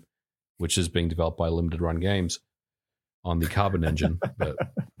game, which is being developed by Limited Run Games on the Carbon engine, but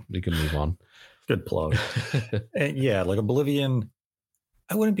we can move on. Good plug. And like Oblivion,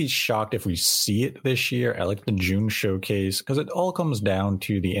 I wouldn't be shocked if we see it this year at like the June showcase, because it all comes down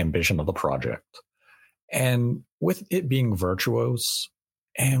to the ambition of the project. And with it being Virtuos,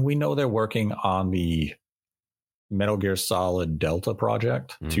 and we know they're working on the Metal Gear Solid Delta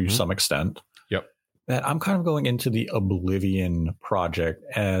project to some extent. Yep. That I'm kind of going into the Oblivion project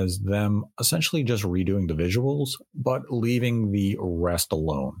as them essentially just redoing the visuals, but leaving the rest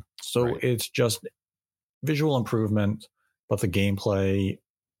alone. So It's just visual improvement, but the gameplay,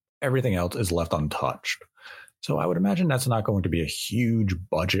 everything else is left untouched. So I would imagine that's not going to be a huge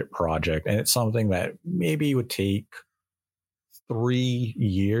budget project. And it's something that maybe would take 3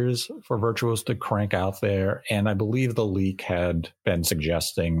 years for Virtuos to crank out there. And I believe the leak had been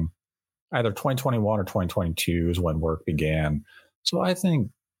suggesting either 2021 or 2022 is when work began. So I think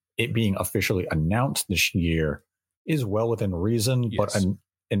it being officially announced this year is well within reason. Yes. But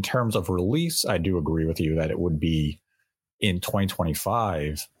in terms of release, I do agree with you that it would be in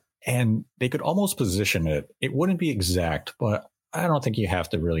 2025. And they could almost position it. It wouldn't be exact, but I don't think you have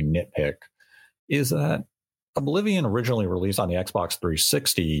to really nitpick. Is that Oblivion originally released on the Xbox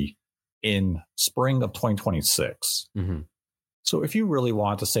 360 in spring of 2026. So if you really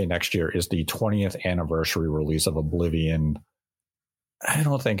want to say next year is the 20th anniversary release of Oblivion, I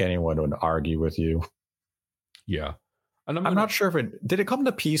don't think anyone would argue with you. Yeah. And I'm not sure if did it come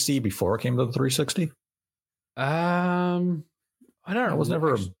to PC before it came to the 360? I don't. I was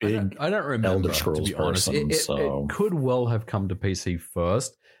never a big I don't remember, Elder Scrolls to be honest. person. It could well have come to PC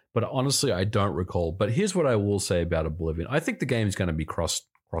first, but honestly, I don't recall. But here's what I will say about Oblivion. I think the game is going to be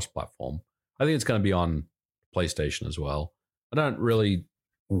cross-platform. I think it's going to be on PlayStation as well. I don't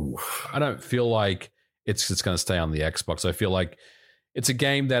feel like it's going to stay on the Xbox. I feel like it's a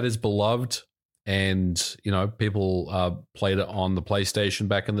game that is beloved, and people played it on the PlayStation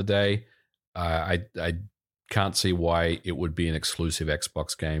back in the day. I can't see why it would be an exclusive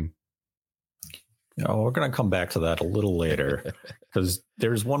Xbox game. We're going to come back to that a little later because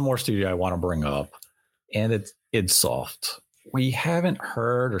there's one more studio I want to bring up, and it's id We haven't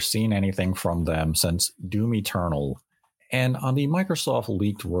heard or seen anything from them since Doom Eternal. And on the Microsoft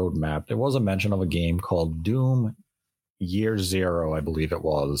leaked roadmap, there was a mention of a game called Doom Year Zero, I believe it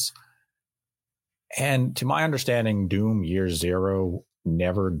was. And to my understanding, Doom Year Zero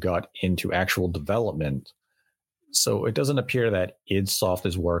never got into actual development. So it doesn't appear that id Soft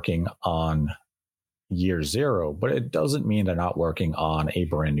is working on Year Zero, but it doesn't mean they're not working on a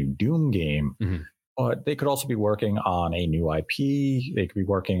brand new Doom game. But they could also be working on a new IP. They could be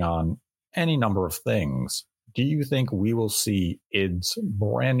working on any number of things. Do you think we will see id's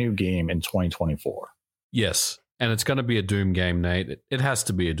brand new game in 2024? Yes. And it's going to be a Doom game, Nate. It has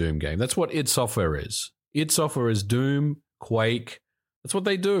to be a Doom game. That's what id Software is. id Software is Doom, Quake. That's what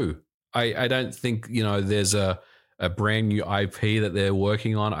they do. I don't think, there's a brand new IP that they're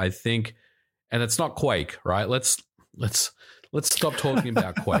working on. I think, and it's not Quake, right? Let's stop talking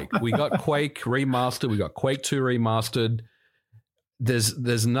about Quake. We got Quake remastered. We got Quake 2 remastered.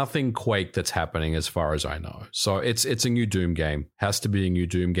 there's nothing Quake that's happening as far as I know. So it's a new Doom game. Has to be a new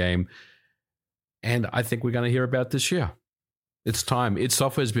Doom game. And I think we're going to hear about this year. It's time. Id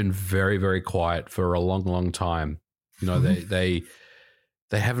Software's been very, very quiet for a long, long time. You know, they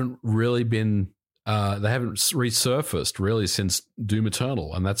haven't really been they haven't resurfaced really since Doom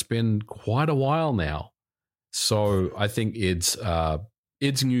Eternal, and that's been quite a while now. So I think Id's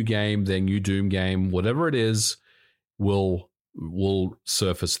new game, their new Doom game, whatever it is, will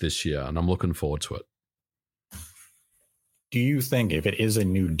surface this year, and I'm looking forward to it. Do you think if it is a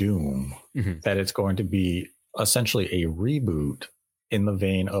new Doom, that it's going to be essentially a reboot in the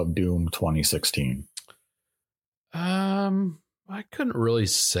vein of Doom 2016? I couldn't really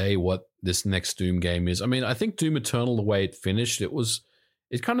say what this next Doom game is. I mean, I think Doom Eternal, the way it finished,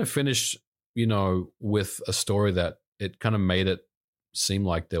 it kind of finished, you know, with a story that it kind of made it seem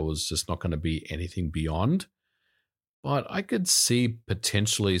like there was just not going to be anything beyond. But I could see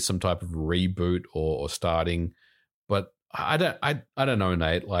potentially some type of reboot or starting, but I don't know,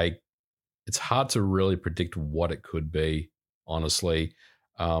 Nate. Like, it's hard to really predict what it could be, honestly.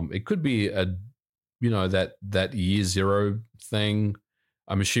 It could be that year zero thing.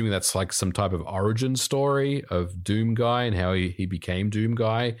 I'm assuming that's like some type of origin story of Doom Guy and how he became Doom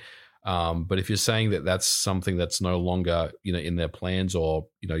Guy. But if you're saying that that's something that's no longer, you know, in their plans, or,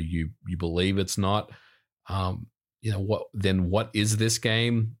 you know, you believe it's not, you know, what is this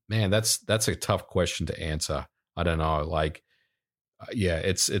game? Man, that's a tough question to answer. I don't know. Like, yeah,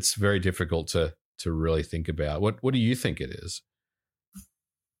 it's very difficult to really think about. What do you think it is?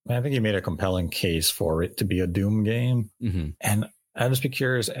 I think you made a compelling case for it to be a Doom game. And I'd just be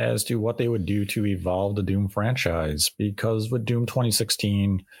curious as to what they would do to evolve the Doom franchise, because with Doom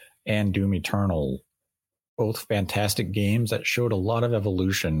 2016 and Doom Eternal, both fantastic games that showed a lot of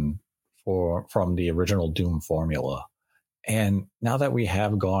evolution from the original Doom formula. And now that we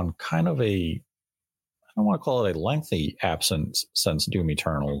have gone kind of I don't want to call it a lengthy absence since Doom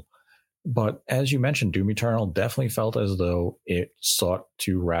Eternal, but as you mentioned, Doom Eternal definitely felt as though it sought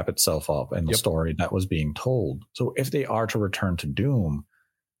to wrap itself up in the story that was being told. So if they are to return to Doom,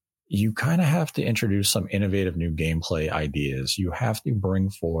 you kind of have to introduce some innovative new gameplay ideas. You have to bring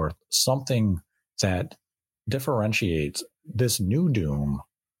forth something that differentiates this new Doom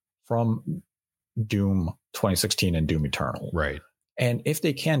from Doom 2016 and Doom Eternal. Right. And if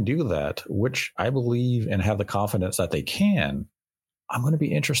they can do that, which I believe and have the confidence that they can, I'm going to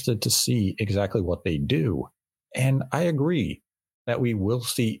be interested to see exactly what they do. And I agree that we will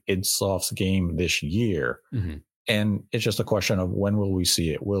see idSoft's game this year. And it's just a question of when will we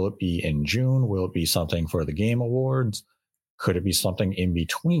see it? Will it be in June? Will it be something for the Game Awards? Could it be something in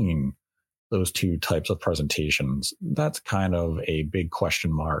between those two types of presentations? That's kind of a big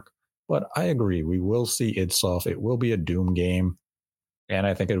question mark. But I agree, we will see idSoft. It will be a Doom game. And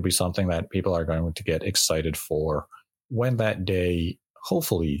I think it'll be something that people are going to get excited for when that day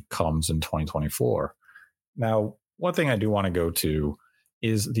hopefully comes in 2024. Now, one thing I do want to go to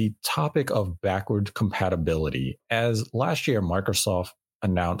is the topic of backward compatibility. As last year, Microsoft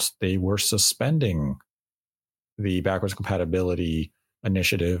announced they were suspending the backwards compatibility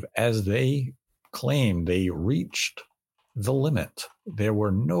initiative as they claimed they reached the limit. There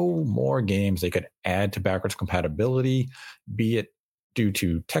were no more games they could add to backwards compatibility, be it due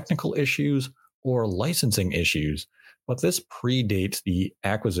to technical issues or licensing issues. But this predates the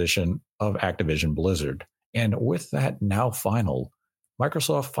acquisition of Activision Blizzard. And with that now final,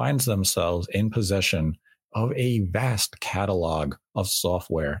 Microsoft finds themselves in possession of a vast catalog of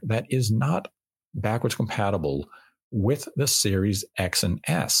software that is not backwards compatible with the Series X and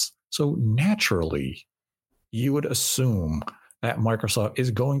S. So naturally, you would assume that Microsoft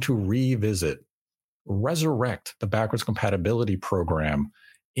is going to resurrect the backwards compatibility program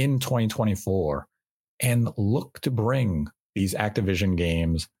in 2024 and look to bring these Activision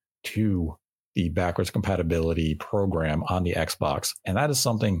games to the backwards compatibility program on the Xbox. And that is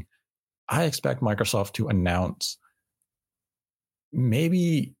something I expect Microsoft to announce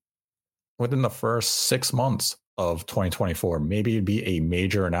maybe within the first 6 months of 2024. Maybe it'd be a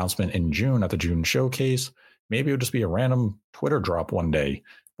major announcement in June at the June showcase. Maybe it would just be a random Twitter drop one day.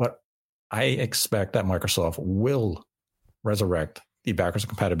 But I expect that Microsoft will resurrect the backwards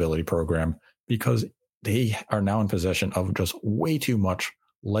compatibility program because they are now in possession of just way too much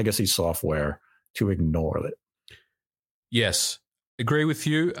legacy software to ignore it. Yes, agree with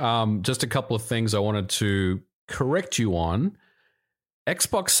you. Just a couple of things I wanted to correct you on.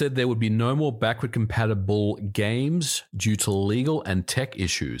 Xbox said there would be no more backward compatible games due to legal and tech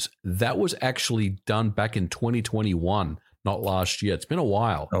issues. That was actually done back in 2021, not last year. It's been a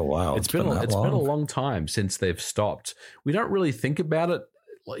while. Oh, wow. It's been a long time since they've stopped. We don't really think about it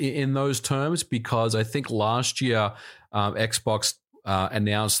in those terms because I think last year Xbox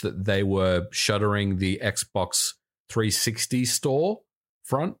announced that they were shuttering the Xbox 360 store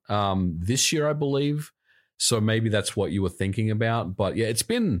front this year, I believe. So maybe that's what you were thinking about. But yeah, it's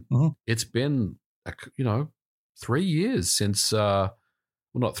been 3 years since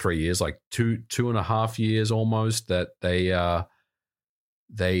well, not 3 years, like 2.5 years almost that they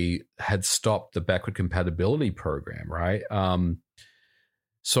had stopped the backward compatibility program, right?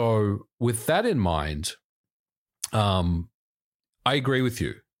 So with that in mind, I agree with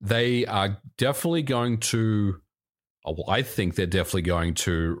you. They are definitely going to, well, I think they're definitely going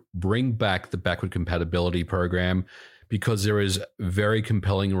to bring back the backward compatibility program because there is very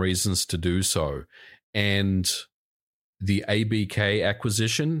compelling reasons to do so. And the ABK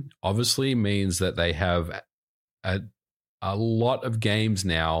acquisition obviously means that they have a lot of games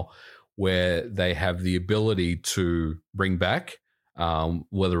now where they have the ability to bring back,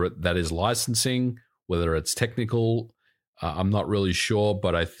 whether that is licensing, whether it's technical. I'm not really sure,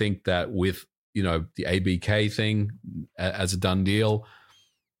 but I think that with the ABK thing as a done deal,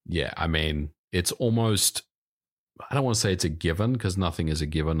 yeah, I mean, it's almost, I don't want to say it's a given because nothing is a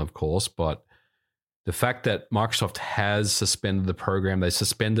given, of course, but the fact that Microsoft has suspended the program, they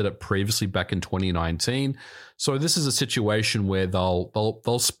suspended it previously back in 2019. So this is a situation where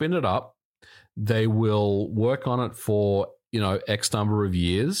they'll spin it up. They will work on it for, X number of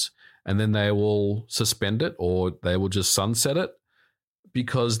years, and then they will suspend it or they will just sunset it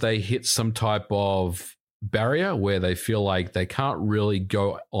because they hit some type of barrier where they feel like they can't really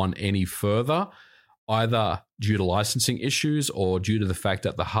go on any further, either due to licensing issues or due to the fact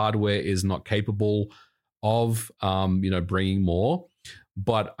that the hardware is not capable of, bringing more.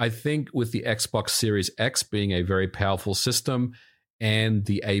 But I think with the Xbox Series X being a very powerful system and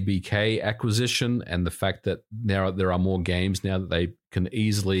the ABK acquisition and the fact that now there are more games now that they can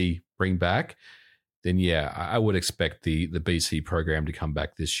easily bring back, then yeah, I would expect the BC program to come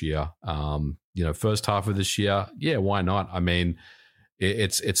back this year. First half of this year, yeah, why not? I mean,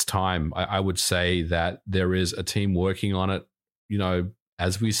 it's time. I would say that there is a team working on it,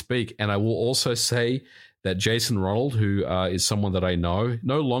 as we speak. And I will also say that Jason Ronald, who is someone that I know,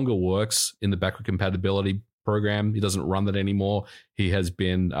 no longer works in the backward compatibility program. He doesn't run that anymore. He has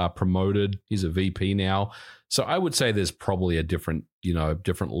been promoted. He's a VP now. So I would say there's probably a different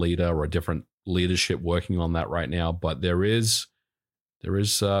leader or a different leadership working on that right now. But there is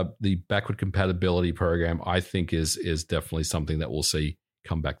the backward compatibility program, I think is definitely something that we'll see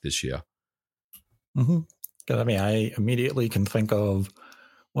come back this year. Mm-hmm. I mean, I immediately can think of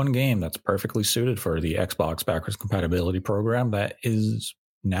one game that's perfectly suited for the Xbox backwards compatibility program that is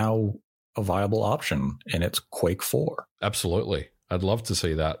now a viable option, and it's Quake 4. Absolutely. I'd love to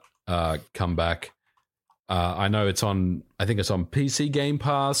see that come back. I know I think it's on PC Game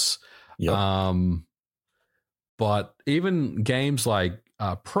Pass. Yep. But even games like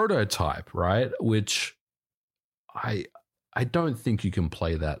Prototype, right, which I don't think you can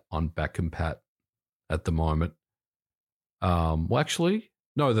play that on Back-Compat at the moment. Well, actually,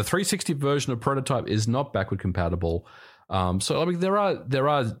 no, the 360 version of Prototype is not backward compatible. So I mean, there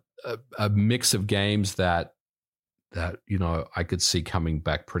are a mix of games that I could see coming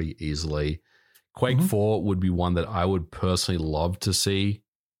back pretty easily. Quake 4 would be one that I would personally love to see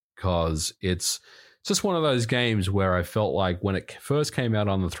because it's just one of those games where I felt like when it first came out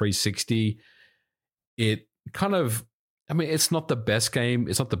on the 360, it kind of, I mean, it's not the best game.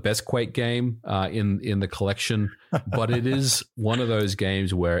 It's not the best Quake game in the collection, but it is one of those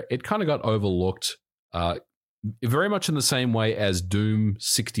games where it kind of got overlooked very much in the same way as Doom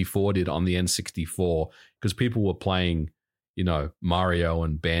 64 did on the N64 because people were playing, Mario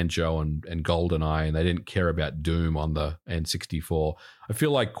and Banjo and GoldenEye, and they didn't care about Doom on the N64. I feel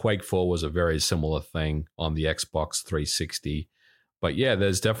like Quake 4 was a very similar thing on the Xbox 360. But yeah,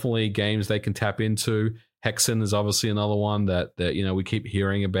 there's definitely games they can tap into. Hexen is obviously another one that we keep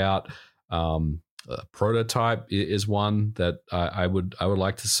hearing about. Prototype is one that I would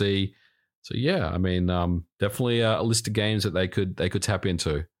like to see. So yeah, I mean, definitely a list of games that they could tap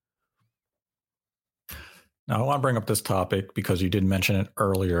into. Now, I want to bring up this topic because you did mention it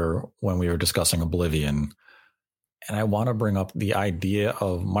earlier when we were discussing Oblivion. And I want to bring up the idea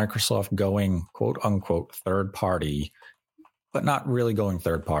of Microsoft going, quote unquote, third party, but not really going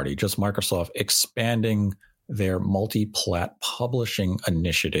third party, just Microsoft expanding their multi-plat publishing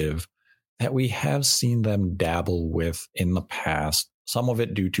initiative that we have seen them dabble with in the past, some of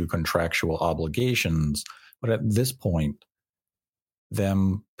it due to contractual obligations. But at this point,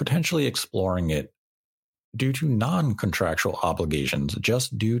 them potentially exploring it due to non-contractual obligations,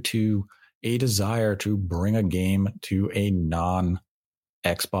 just due to a desire to bring a game to a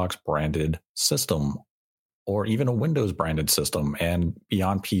non-Xbox branded system or even a Windows branded system and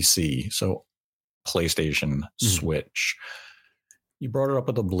beyond PC. So PlayStation, Switch. You brought it up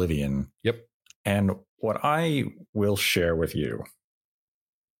with Oblivion. Yep. And what I will share with you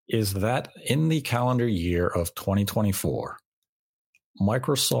is that in the calendar year of 2024,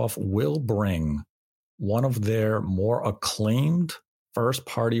 Microsoft will bring one of their more acclaimed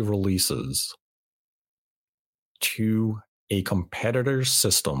first-party releases to a competitor's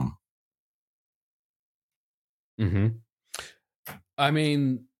system. I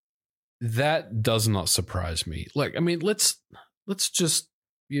mean, that does not surprise me. Like, I mean, let's just,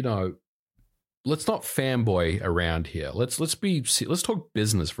 let's not fanboy around here. Let's talk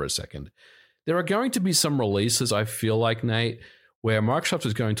business for a second. There are going to be some releases, I feel like, Nate, where Microsoft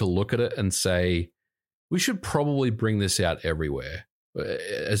is going to look at it and say, we should probably bring this out everywhere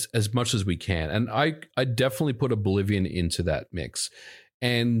as much as we can. And I definitely put Oblivion into that mix.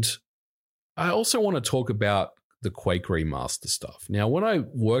 And I also want to talk about the Quake Remaster stuff. Now, when I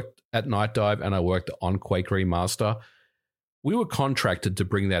worked at Night Dive and I worked on Quake Remaster, we were contracted to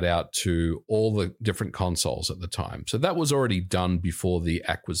bring that out to all the different consoles at the time. So that was already done before the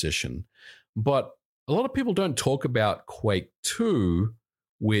acquisition. But a lot of people don't talk about Quake 2,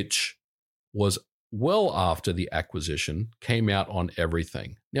 which was well after the acquisition, came out on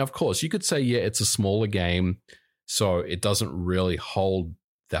everything. Now, of course, you could say, yeah, it's a smaller game, so it doesn't really hold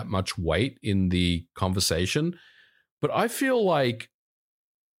that much weight in the conversation. But I feel like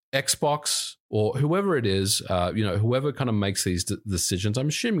Xbox or whoever it is, whoever kind of makes these decisions, I'm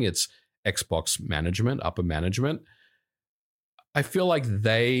assuming it's Xbox management, upper management. I feel like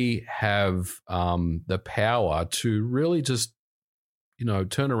they have the power to really just,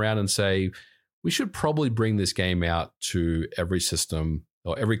 turn around and say, we should probably bring this game out to every system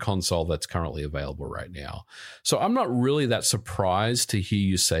or every console that's currently available right now. So I'm not really that surprised to hear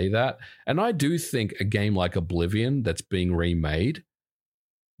you say that. And I do think a game like Oblivion that's being remade,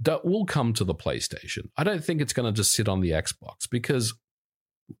 that will come to the PlayStation. I don't think it's going to just sit on the Xbox, because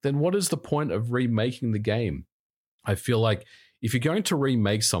then what is the point of remaking the game? I feel like if you're going to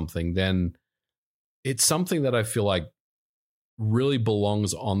remake something, then it's something that I feel like really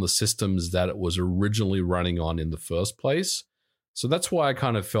belongs on the systems that it was originally running on in the first place. So that's why I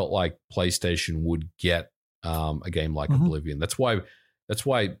kind of felt like PlayStation would get a game like Oblivion. That's why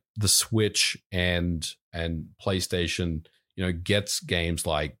the Switch and PlayStation, gets games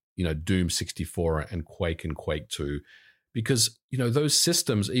like, Doom 64 and Quake 2, because, those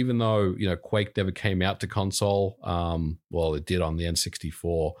systems, even though, Quake never came out to console, well, it did on the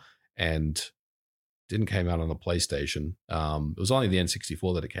N64 and didn't came out on the PlayStation. It was only the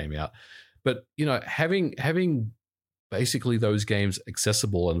N64 that it came out. But, having basically those games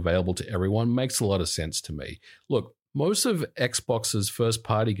accessible and available to everyone makes a lot of sense to me. Look, most of Xbox's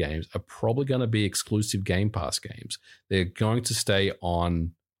first-party games are probably going to be exclusive Game Pass games. They're going to stay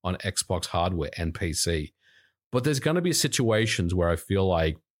on Xbox hardware and PC. But there's going to be situations where I feel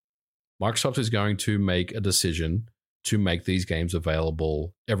like Microsoft is going to make a decision to make these games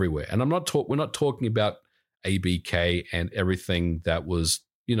available everywhere. And we're not talking about ABK and everything that was,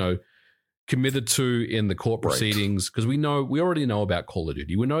 committed to in the court proceedings, because we already know about Call of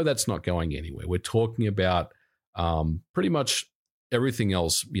Duty. We know that's not going anywhere. We're talking about pretty much everything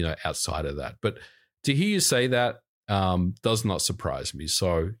else, outside of that. But to hear you say that does not surprise me.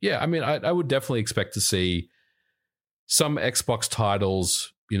 So yeah, I mean, I would definitely expect to see some Xbox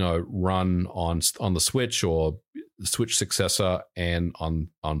titles, run on the Switch or the Switch successor and on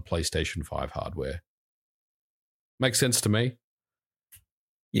PlayStation 5 hardware. Makes sense to me.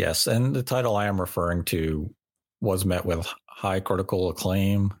 Yes, and the title I am referring to was met with high critical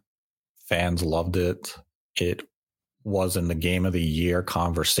acclaim. Fans loved it. It was in the Game of the Year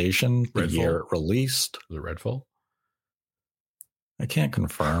conversation the year it released. Was it Redfall? I can't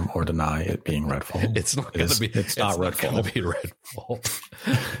confirm or deny it being Redfall. It's not going to be. It's not Redfall. Going to be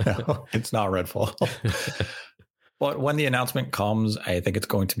Redfall. No, it's not Redfall. But when the announcement comes, I think it's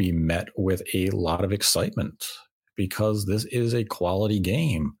going to be met with a lot of excitement, because this is a quality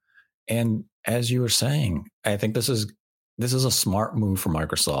game. And as you were saying, I think this is a smart move for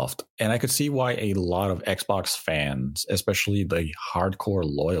Microsoft. And I could see why a lot of Xbox fans, especially the hardcore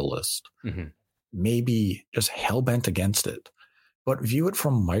loyalists, may be just hell-bent against it. But view it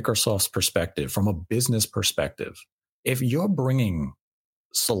from Microsoft's perspective, from a business perspective. If you're bringing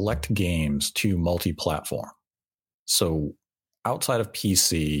select games to multi-platform, so outside of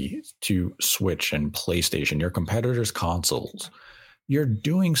PC to Switch and PlayStation, your competitors' consoles, you're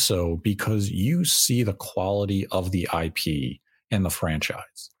doing so because you see the quality of the IP and the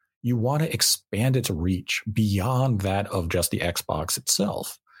franchise. You want to expand its reach beyond that of just the Xbox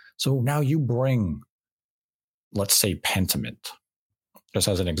itself. So now you bring, let's say, Pentiment, just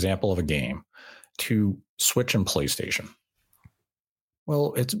as an example of a game, to Switch and PlayStation.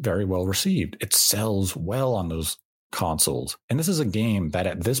 Well, it's very well received. It sells well on those consoles. And this is a game that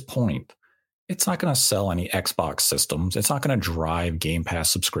at this point, it's not going to sell any Xbox systems. It's not going to drive Game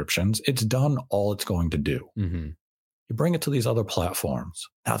Pass subscriptions. It's done all it's going to do. Mm-hmm. You bring it to these other platforms.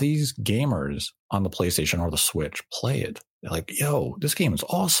 Now, these gamers on the PlayStation or the Switch play it. They're like, yo, this game is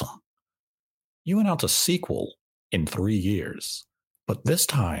awesome. You announce a sequel in 3 years, but this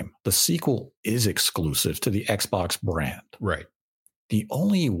time the sequel is exclusive to the Xbox brand. Right. The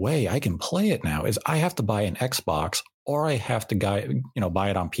only way I can play it now is I have to buy an Xbox or I have to buy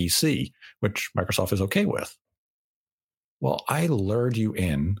it on PC, which Microsoft is okay with. Well, I lured you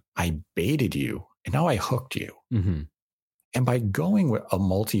in, I baited you, and now I hooked you. Mm-hmm. And by going with a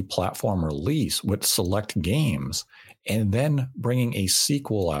multi-platform release with select games and then bringing a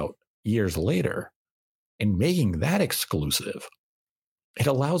sequel out years later and making that exclusive, it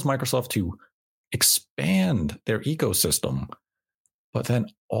allows Microsoft to expand their ecosystem, but then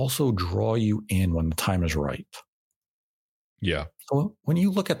also draw you in when the time is right. Yeah. So when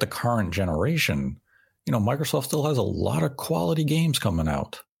you look at the current generation, Microsoft still has a lot of quality games coming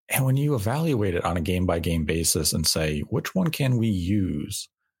out. And when you evaluate it on a game-by-game basis and say, which one can we use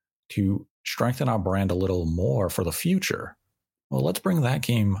to strengthen our brand a little more for the future? Well, let's bring that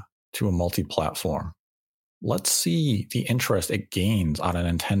game to a multi-platform. Let's see the interest it gains on a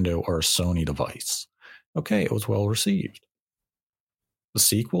Nintendo or a Sony device. Okay, it was well received. The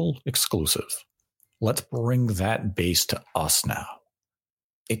sequel, exclusive. Let's bring that base to us now.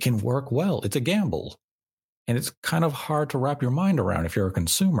 It can work well. It's a gamble. And it's kind of hard to wrap your mind around if you're a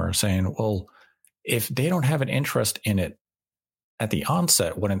consumer saying, well, if they don't have an interest in it at the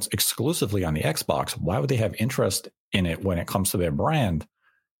onset when it's exclusively on the Xbox, why would they have interest in it when it comes to their brand?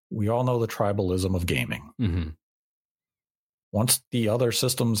 We all know the tribalism of gaming. Mm-hmm. Once the other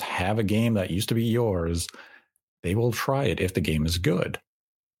systems have a game that used to be yours, they will try it if the game is good.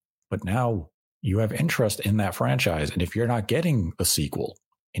 But now you have interest in that franchise. And if you're not getting a sequel,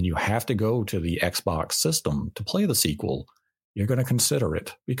 and you have to go to the Xbox system to play the sequel, you're going to consider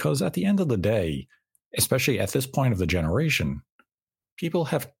it. Because at the end of the day, especially at this point of the generation, people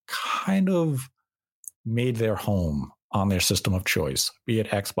have kind of made their home on their system of choice, be it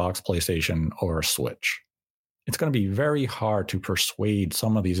Xbox, PlayStation, or Switch. It's going to be very hard to persuade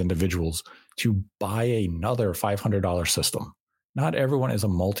some of these individuals to buy another $500 system. Not everyone is a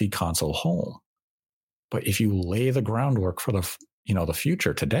multi-console home. But if you lay the groundwork for the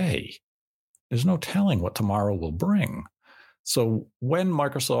future today, there's no telling what tomorrow will bring. So when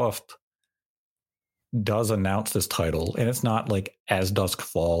Microsoft does announce this title, and it's not like As Dusk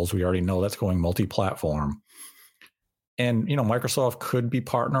Falls, we already know that's going multi-platform. And, Microsoft could be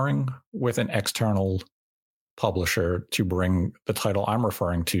partnering with an external publisher to bring the title I'm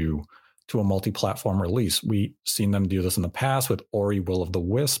referring to a multi-platform release. We've seen them do this in the past with Ori Will of the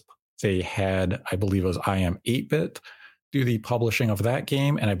Wisp. They had, I believe it was I Am 8-Bit, do the publishing of that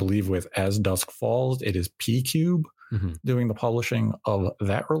game. And I believe with As Dusk Falls, it is P-Cube doing the publishing of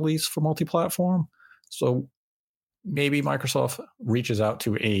that release for multi-platform. So maybe Microsoft reaches out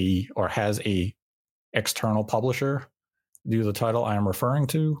to or has a external publisher do the title I am referring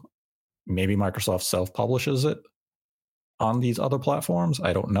to. Maybe Microsoft self-publishes it on these other platforms.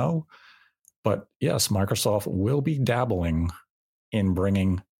 I don't know. But yes, Microsoft will be dabbling in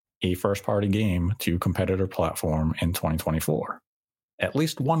bringing a first-party game to competitor platform in 2024. At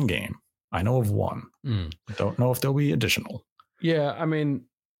least one game. I know of one. Don't know if there'll be additional. Yeah, I mean,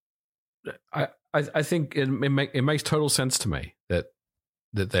 I think it makes total sense to me that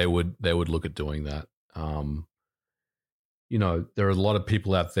they would look at doing that. There are a lot of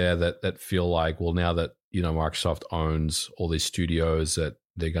people out there that feel like, well, now that Microsoft owns all these studios, that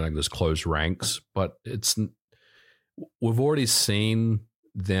they're going to just close ranks. But we've already seen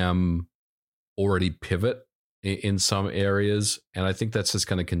them already pivot in some areas, and I think that's just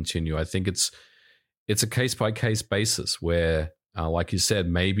going to continue. I think it's a case by case basis where, like you said,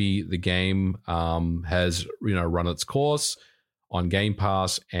 maybe the game has run its course on Game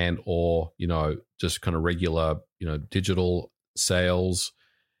Pass and or just kind of regular digital sales,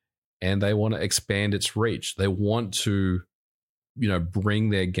 and they want to expand its reach. They want to bring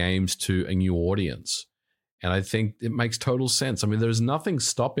their games to a new audience. And I think it makes total sense. I mean, there's nothing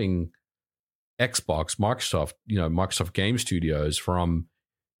stopping Xbox, Microsoft Game Studios from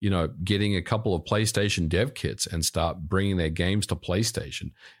getting a couple of PlayStation dev kits and start bringing their games to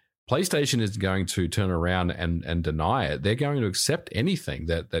PlayStation. PlayStation is going to turn around and deny it. They're going to accept anything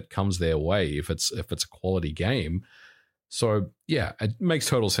that comes their way if it's a quality game. So yeah, it makes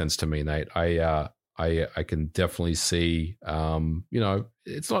total sense to me, Nate. I can definitely see.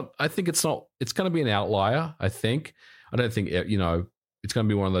 It's not. I think it's not. It's going to be an outlier. I don't think it's going to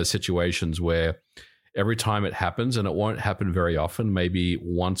be one of those situations where every time it happens, and it won't happen very often, maybe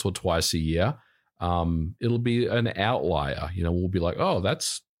once or twice a year, it'll be an outlier. We'll be like, oh,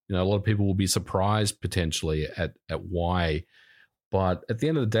 that's. A lot of people will be surprised potentially at why. But at the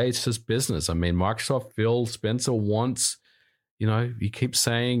end of the day, it's just business. I mean, Microsoft, Phil Spencer wants, you keep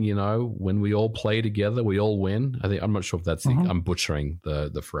saying, when we all play together, we all win. I'm not sure if that's I'm butchering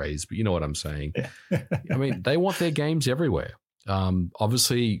the phrase, but you know what I'm saying. I mean, they want their games everywhere.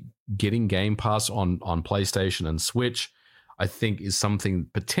 Obviously, getting Game Pass on PlayStation and Switch, I think, is something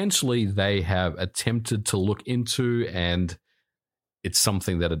potentially they have attempted to look into, and it's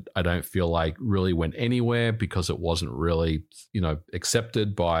something that I don't feel like really went anywhere because it wasn't really,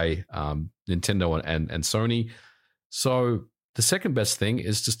 accepted by Nintendo and Sony. So the second best thing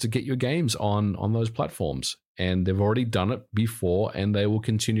is just to get your games on those platforms. And they've already done it before, and they will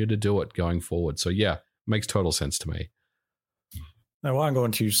continue to do it going forward. So yeah, makes total sense to me. I want to go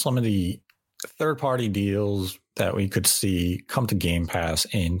into some of the third-party deals that we could see come to Game Pass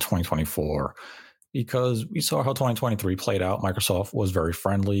in 2024. Because we saw how 2023 played out. Microsoft was very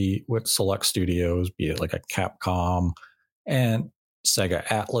friendly with select studios, be it like a Capcom and Sega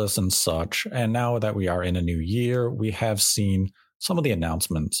Atlas and such. And now that we are in a new year, we have seen some of the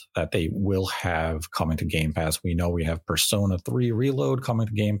announcements that they will have coming to Game Pass. We know we have Persona 3 Reload coming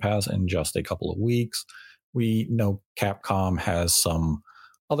to Game Pass in just a couple of weeks. We know Capcom has some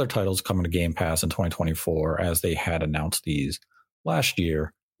other titles coming to Game Pass in 2024, as they had announced these last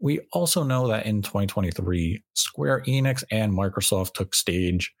year. We also know that in 2023, Square Enix and Microsoft took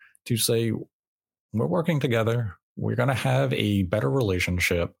stage to say, we're working together. We're going to have a better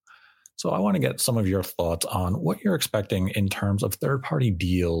relationship. So I want to get some of your thoughts on what you're expecting in terms of third-party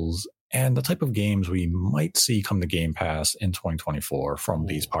deals and the type of games we might see come to Game Pass in 2024 from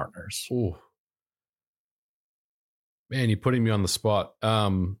these partners. Ooh. Man, you're putting me on the spot. I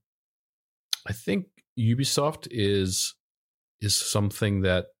think Ubisoft is something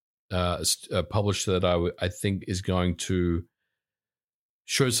that a publisher that I think is going to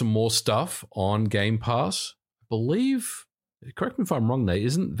show some more stuff on Game Pass. I believe, correct me if I'm wrong, Nate,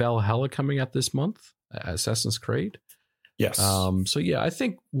 isn't Valhalla coming out this month? Assassin's Creed? Yes. So yeah, I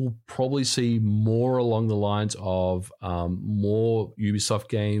think we'll probably see more along the lines of more Ubisoft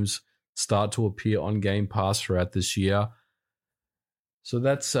games start to appear on Game Pass throughout this year. So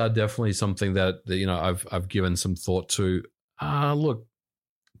that's definitely something that I've given some thought to. Look,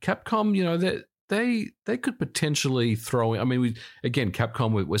 Capcom, they could potentially throw in. I mean,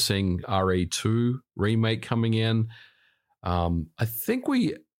 Capcom, we're seeing RE2 remake coming in. I think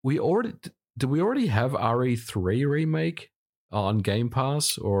we already have RE3 remake on Game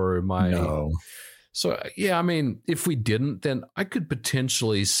Pass, or am I? No. So yeah, I mean, if we didn't, then I could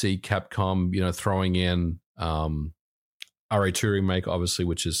potentially see Capcom, throwing in RE2 remake, obviously,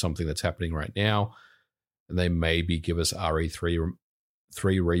 which is something that's happening right now, and they maybe give us RE3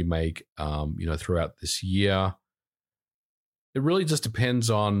 remake, throughout this year. It really just depends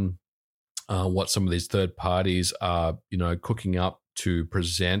on what some of these third parties are, cooking up to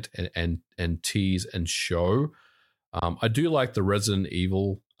present and tease and show. I do like the Resident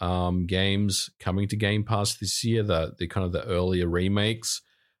Evil games coming to Game Pass this year, the kind of the earlier remakes,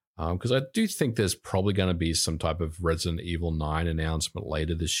 because I do think there's probably going to be some type of Resident Evil 9 announcement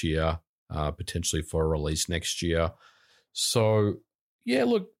later this year, potentially for a release next year. So yeah,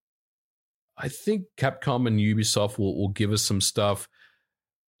 look, I think Capcom and Ubisoft will give us some stuff.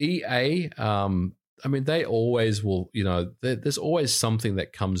 EA, I mean, they always will, there's always something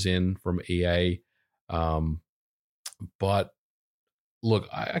that comes in from EA. But look,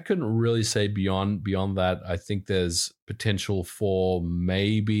 I couldn't really say beyond that. I think there's potential for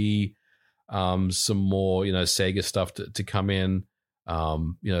maybe some more, Sega stuff to come in.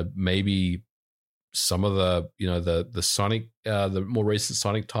 Maybe some of the Sonic, the more recent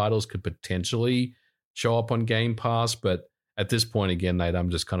Sonic titles could potentially show up on Game Pass. But at this point, again, Nate, I'm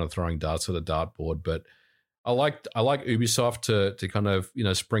just kind of throwing darts at the dartboard. But I like Ubisoft to kind of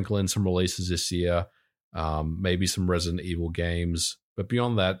sprinkle in some releases this year, maybe some Resident Evil games. But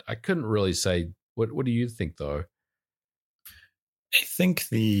beyond that, I couldn't really say. What do you think, though? I think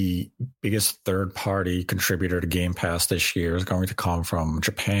the biggest third-party contributor to Game Pass this year is going to come from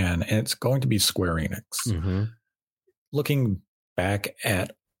Japan, and it's going to be Square Enix. Mm-hmm. Looking back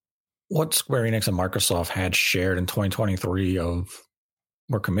at what Square Enix and Microsoft had shared in 2023 of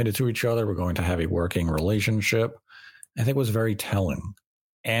we're committed to each other, we're going to have a working relationship, I think was very telling.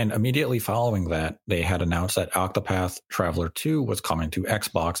 And immediately following that, they had announced that Octopath Traveler 2 was coming to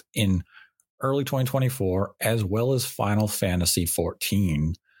Xbox in early 2024, as well as Final Fantasy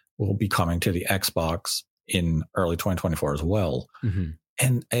 14 will be coming to the Xbox in early 2024 as well. Mm-hmm.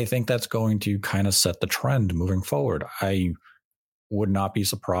 And I think that's going to kind of set the trend moving forward. I would not be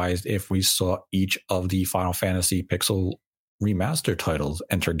surprised if we saw each of the Final Fantasy Pixel remaster titles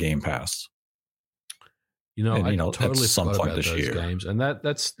enter Game Pass. I totally forgot about those games, and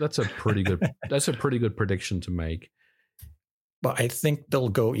that's a pretty good that's a pretty good prediction to make. But I think they'll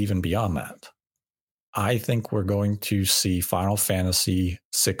go even beyond that. I think we're going to see Final Fantasy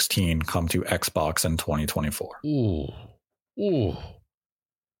 16 come to Xbox in 2024. Ooh.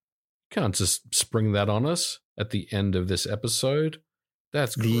 Can't just spring that on us at the end of this episode.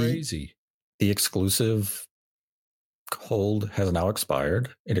 That's crazy. The exclusive hold has now expired.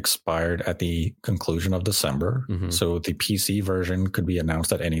 It expired at the conclusion of December. Mm-hmm. So the PC version could be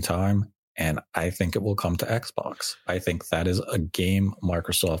announced at any time. And I think it will come to Xbox. I think that is a game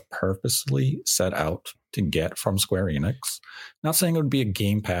Microsoft purposely set out to get from Square Enix. Not saying it would be a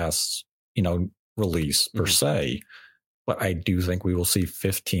Game Pass, release per se, but I do think we will see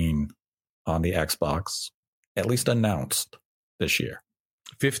 15 on the Xbox, at least announced this year.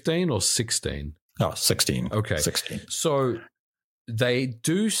 15 or 16? Oh, 16. Okay. 16. So they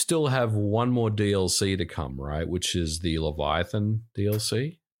do still have one more DLC to come, right? Which is the Leviathan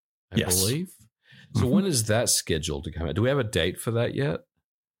DLC, I believe. So when is that scheduled to come out? Do we have a date for that yet?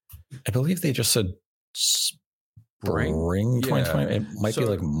 I believe they just said spring 2020. It might be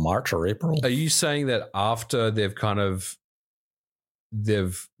like March or April. Are you saying that after they've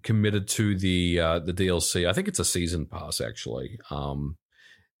committed to the DLC? I think it's a season pass actually.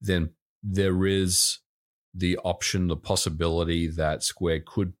 Then there is the option, the possibility that Square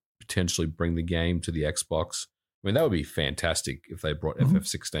could potentially bring the game to the Xbox. I mean, that would be fantastic if they brought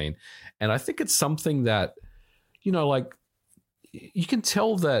FF16. And I think it's something that, you can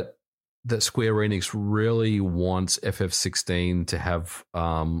tell that Square Enix really wants FF16 to have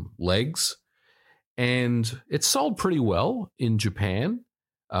legs. And it's sold pretty well in Japan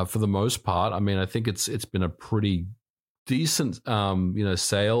for the most part. I mean, I think it's been a pretty decent,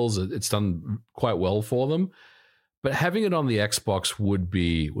 sales. It's done quite well for them. But having it on the Xbox would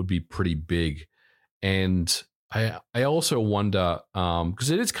be pretty big. And I also wonder,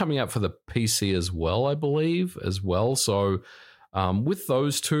 because it is coming out for the PC as well, I believe, as well. So with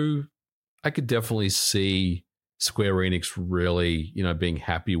those two, I could definitely see Square Enix really, being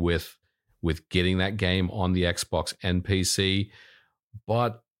happy with getting that game on the Xbox and PC.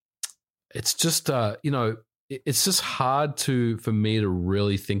 But it's just, it's just hard for me to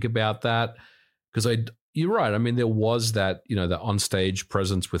really think about that because you're right. I mean, there was that, the on-stage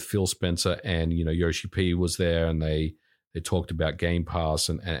presence with Phil Spencer and, Yoshi P was there and they talked about Game Pass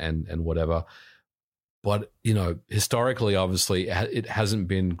and whatever. But, historically, obviously, it hasn't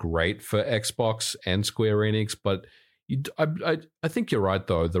been great for Xbox and Square Enix. But I think you're right,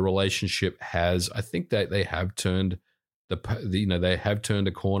 though. The relationship I think that they have turned they have turned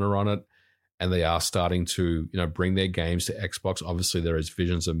a corner on it. And they are starting to, bring their games to Xbox. Obviously, there is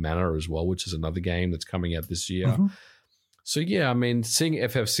Visions of Mana as well, which is another game that's coming out this year. Mm-hmm. So, yeah, I mean, seeing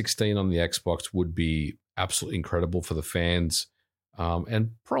FF16 on the Xbox would be absolutely incredible for the fans.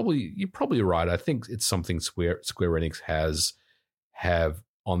 And you're probably right. I think it's something Square Enix have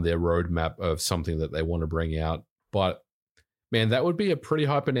on their roadmap of something that they want to bring out. But, man, that would be a pretty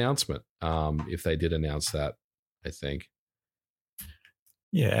hype announcement if they did announce that, I think.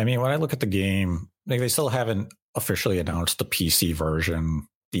 Yeah, I mean, when I look at the game, they still haven't officially announced the PC version.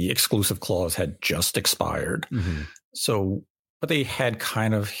 The exclusive clause had just expired. Mm-hmm. So, but they had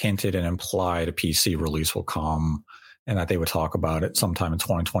kind of hinted and implied a PC release will come and that they would talk about it sometime in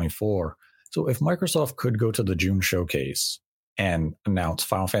 2024. So if Microsoft could go to the June showcase and announce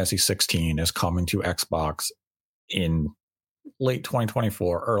Final Fantasy 16 is coming to Xbox in late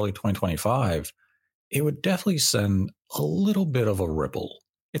 2024, early 2025, it would definitely send a little bit of a ripple.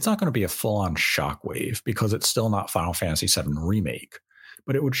 It's not going to be a full-on shockwave because it's still not Final Fantasy VII Remake,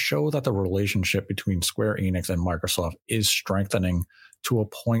 but it would show that the relationship between Square Enix and Microsoft is strengthening to a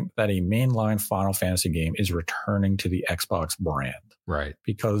point that a mainline Final Fantasy game is returning to the Xbox brand. Right.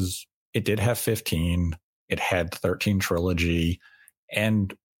 Because it did have 15, it had 13 Trilogy,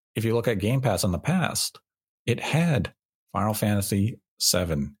 and if you look at Game Pass in the past, it had Final Fantasy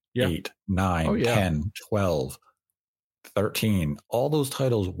 7, 8, 9, 10, 12, 13. All those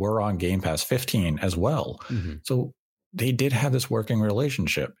titles were on Game Pass, 15 as well. Mm-hmm. So they did have this working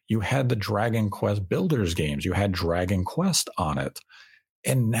relationship. You had the Dragon Quest Builders games. You had Dragon Quest on it.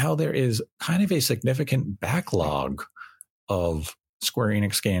 And now there is kind of a significant backlog of Square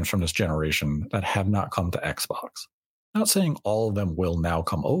Enix games from this generation that have not come to Xbox. Not saying all of them will now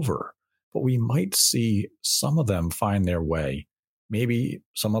come over, but we might see some of them find their way. Maybe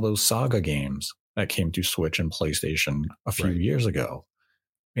some of those Saga games that came to Switch and PlayStation a few years ago.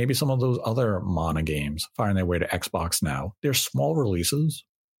 Maybe some of those other Mana games find their way to Xbox now. They're small releases,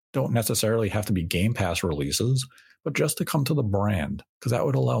 don't necessarily have to be Game Pass releases, but just to come to the brand, because that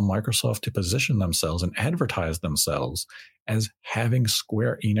would allow Microsoft to position themselves and advertise themselves as having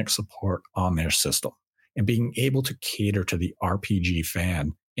Square Enix support on their system and being able to cater to the RPG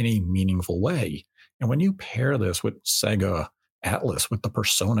fan in a meaningful way. And when you pair this with Sega Atlas, with the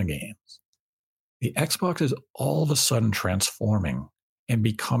Persona games, the Xbox is all of a sudden transforming and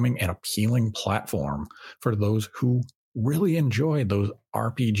becoming an appealing platform for those who really enjoy those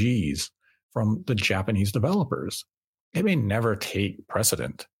RPGs from the Japanese developers. It may never take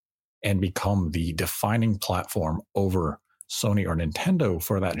precedent and become the defining platform over Sony or Nintendo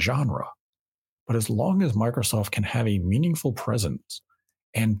for that genre. But as long as Microsoft can have a meaningful presence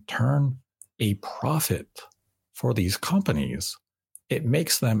and turn a profit for these companies, it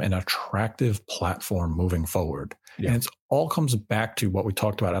makes them an attractive platform moving forward. Yeah. And it all comes back to what we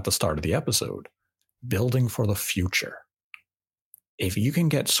talked about at the start of the episode, building for the future. If you can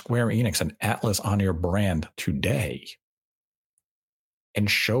get Square Enix and Atlas on your brand today and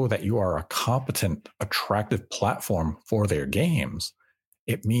show that you are a competent, attractive platform for their games,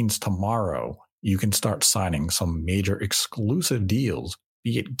 it means tomorrow you can start signing some major exclusive deals,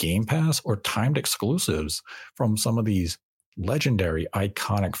 be it Game Pass or timed exclusives from some of these legendary,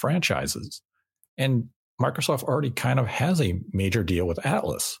 iconic franchises. And Microsoft already kind of has a major deal with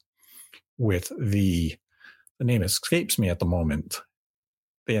Atlas. With the name escapes me at the moment.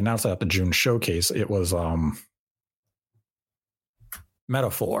 They announced that at the June showcase. It was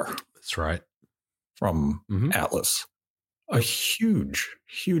Metaphor. That's right. From Atlas. A huge,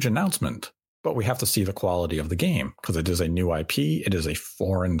 huge announcement. But we have to see the quality of the game because it is a new IP. It is a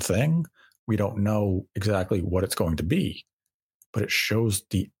foreign thing. We don't know exactly what it's going to be, but it shows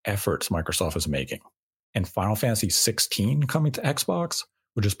the efforts Microsoft is making. And Final Fantasy 16 coming to Xbox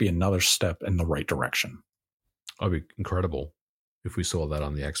would just be another step in the right direction. That'd be incredible if we saw that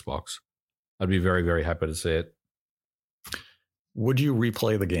on the Xbox. I'd be very, very happy to see it. Would you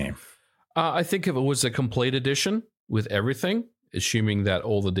replay the game? I think if it was a complete edition with everything, assuming that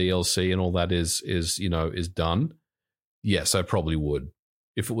all the DLC and all that is done, yes, I probably would.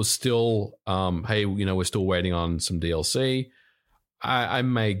 If it was still, hey, we're still waiting on some DLC, I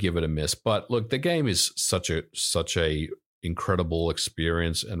may give it a miss. But look, the game is such a incredible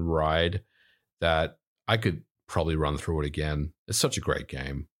experience and ride that I could probably run through it again. It's such a great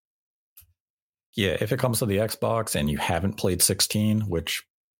game. Yeah, if it comes to the Xbox and you haven't played 16, which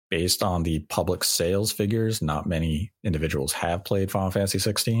based on the public sales figures, not many individuals have played Final Fantasy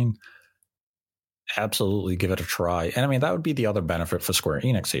 16, absolutely give it a try. And I mean, that would be the other benefit for Square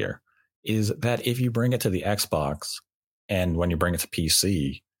Enix here, is that if you bring it to the Xbox and when you bring it to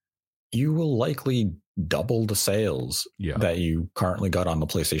PC, you will likely double the sales that you currently got on the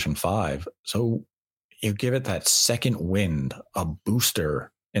PlayStation 5. So you give it that second wind, a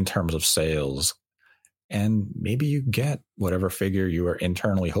booster in terms of sales, and maybe you get whatever figure you are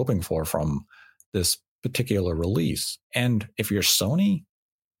internally hoping for from this particular release. And if you're Sony,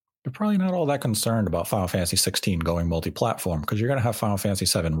 you're probably not all that concerned about Final Fantasy 16 going multi-platform because you're going to have Final Fantasy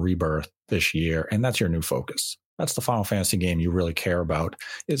 7 Rebirth this year, and that's your new focus. That's the Final Fantasy game you really care about.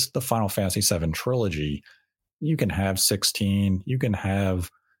 It's the Final Fantasy 7 trilogy. You can have 16. You can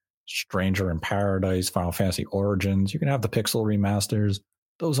have Stranger in Paradise, Final Fantasy Origins. You can have the Pixel remasters.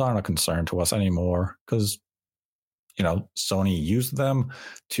 Those aren't a concern to us anymore because, Sony used them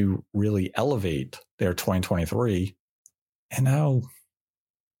to really elevate their 2023, and now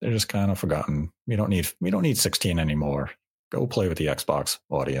they're just kind of forgotten. We don't need 16 anymore. Go play with the Xbox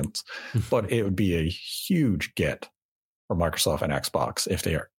audience. But it would be a huge get for Microsoft and Xbox if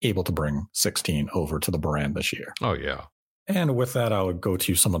they are able to bring 16 over to the brand this year. Oh, yeah. And with that, I would go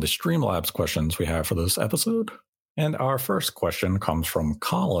to some of the Streamlabs questions we have for this episode. And our first question comes from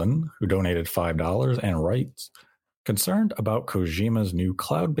Colin, who donated $5 and writes, concerned about Kojima's new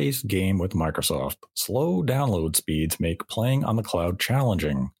cloud-based game with Microsoft. Slow download speeds make playing on the cloud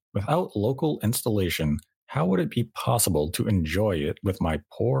challenging. Without local installation, how would it be possible to enjoy it with my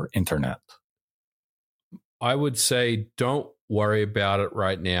poor internet? I would say don't worry about it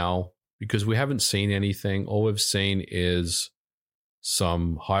right now because we haven't seen anything. All we've seen is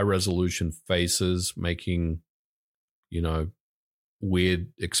some high-resolution faces making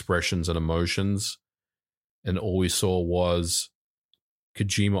weird expressions and emotions. And all we saw was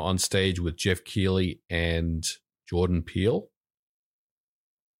Kojima on stage with Jeff Keighley and Jordan Peele.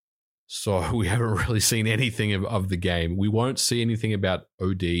 So we haven't really seen anything of the game. We won't see anything about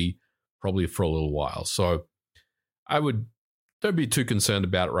OD probably for a little while. So don't be too concerned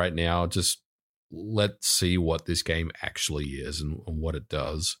about it right now. Just let's see what this game actually is and what it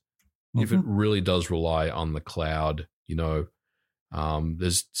does. Mm-hmm. If it really does rely on the cloud,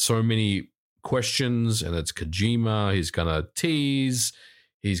 there's so many questions, and it's Kojima. He's going to tease.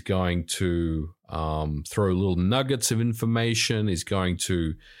 He's going to throw little nuggets of information. He's going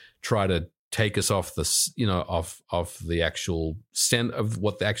to try to take us off the, off the actual scent of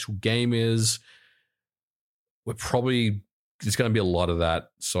what the actual game is. There's going to be a lot of that.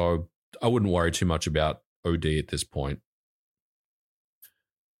 So I wouldn't worry too much about OD at this point.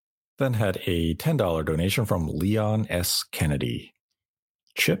 Then had a $10 donation from Leon S. Kennedy.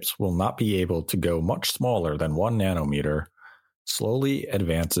 Chips will not be able to go much smaller than 1 nanometer, slowly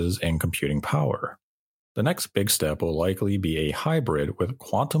advances in computing power. The next big step will likely be a hybrid with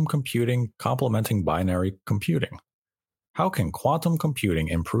quantum computing complementing binary computing. How can quantum computing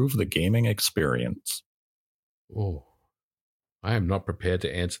improve the gaming experience? Oh, I am not prepared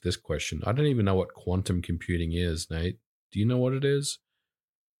to answer this question. I don't even know what quantum computing is, Nate. Do you know what it is?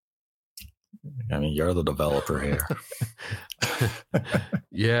 I mean, you're the developer here.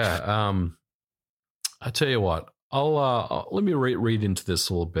 Yeah. I tell you what, I'll let me read into this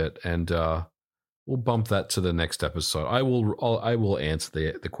a little bit, and we'll bump that to the next episode. I will answer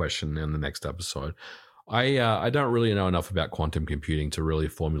the question in the next episode. I don't really know enough about quantum computing to really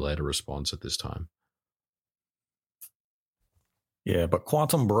formulate a response at this time. Yeah, but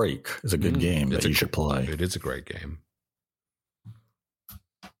Quantum Break is a good game that you should play. It is a great game.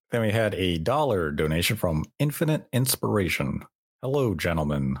 Then we had a $1 donation from Infinite Inspiration. Hello,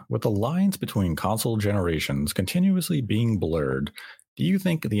 gentlemen. With the lines between console generations continuously being blurred, do you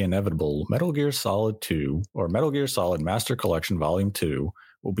think the inevitable Metal Gear Solid 2 or Metal Gear Solid Master Collection Volume 2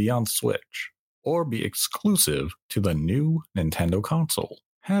 will be on Switch or be exclusive to the new Nintendo console?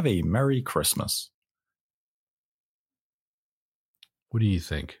 Have a Merry Christmas. What do you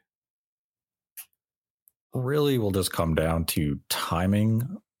think? Really will just come down to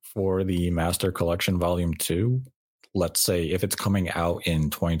timing for the Master Collection Volume 2. Let's say if it's coming out in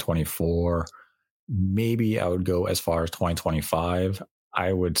 2024, maybe I would go as far as 2025.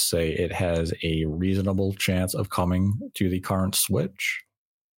 I would say it has a reasonable chance of coming to the current Switch.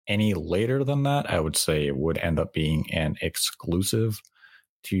 Any later than that, I would say it would end up being an exclusive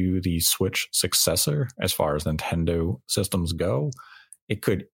to the Switch successor as far as Nintendo systems go. It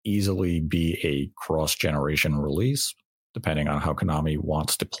could easily be a cross-generation release, depending on how Konami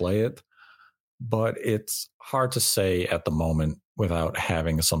wants to play it. But it's hard to say at the moment without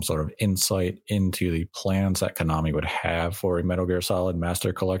having some sort of insight into the plans that Konami would have for a Metal Gear Solid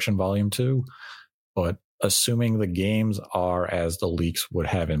Master Collection Volume 2. But assuming the games are as the leaks would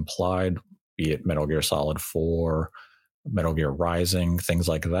have implied, be it Metal Gear Solid 4, Metal Gear Rising, things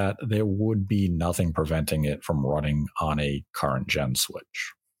like that, there would be nothing preventing it from running on a current gen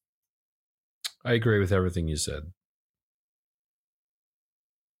Switch. I agree with everything you said.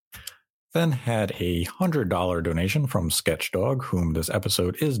 Then had a $100 donation from Sketchdog, whom this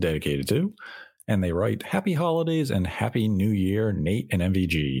episode is dedicated to, and they write, Happy Holidays and Happy New Year, Nate and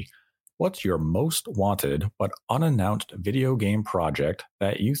MVG. What's your most wanted but unannounced video game project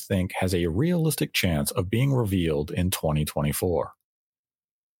that you think has a realistic chance of being revealed in 2024?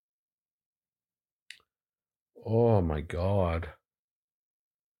 Oh my God.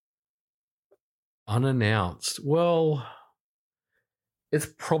 Unannounced. Well, it's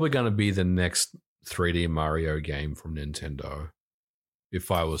probably going to be the next 3D Mario game from Nintendo, if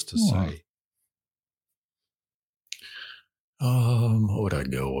I was to say. What would I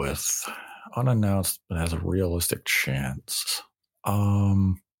go with? Unannounced, but has a realistic chance.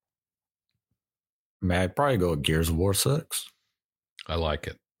 I'd probably go with Gears of War 6. I like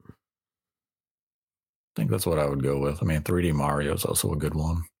it. I think that's what I would go with. I mean, 3D Mario is also a good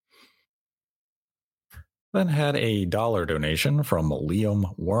one. Then had a $1 donation from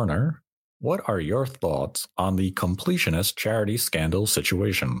Liam Werner. What are your thoughts on the completionist charity scandal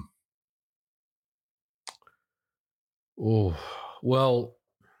situation? Oh, well,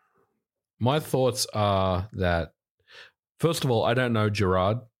 my thoughts are that, first of all, I don't know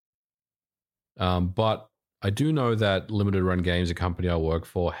Gerard, but I do know that Limited Run Games, a company I work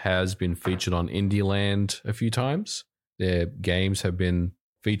for, has been featured on Indie Land a few times. Their games have been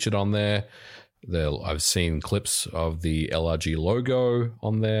featured on there. I've seen clips of the LRG logo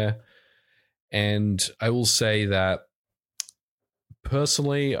on there. And I will say that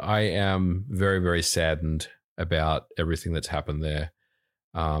personally, I am very, very saddened about everything that's happened there.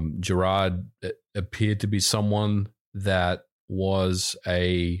 Gerard appeared to be someone that was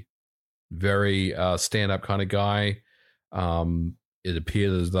a very stand-up kind of guy. It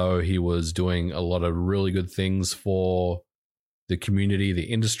appeared as though he was doing a lot of really good things for the community, the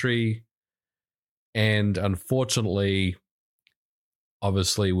industry. And unfortunately,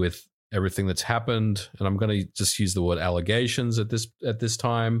 obviously with everything that's happened, and I'm going to just use the word allegations at this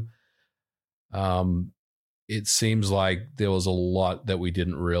time, it seems like there was a lot that we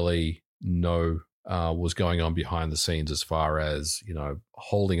didn't really know was going on behind the scenes, as far as,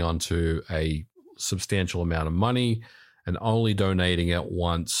 holding on to a substantial amount of money and only donating it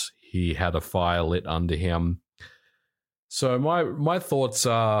once he had a fire lit under him. So my thoughts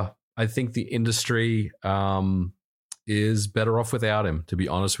are, I think the industry is better off without him, to be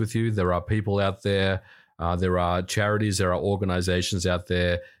honest with you. There are people out there, there are charities, there are organizations out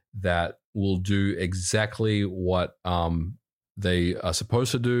there that will do exactly what they are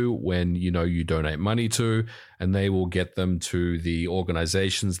supposed to do when you donate money to, and they will get them to the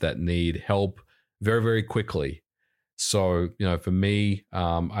organizations that need help very, very quickly. So, for me,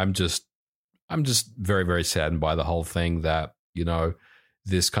 I'm just very, very saddened by the whole thing that,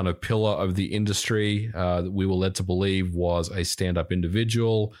 this kind of pillar of the industry that we were led to believe was a stand-up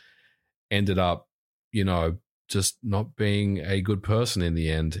individual ended up, just not being a good person in the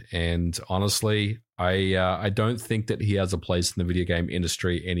end. And honestly, I don't think that he has a place in the video game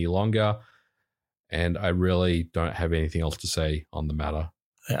industry any longer. And I really don't have anything else to say on the matter.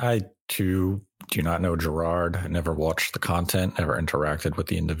 I, too, do not know Gerard. I never watched the content, never interacted with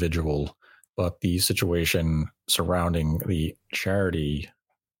the individual. But the situation surrounding the charity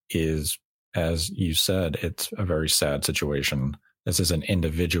is, as you said, it's a very sad situation. This is an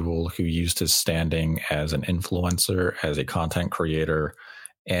individual who used his standing as an influencer, as a content creator,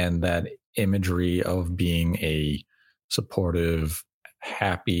 and that imagery of being a supportive,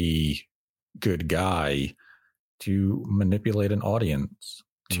 happy, good guy to manipulate an audience,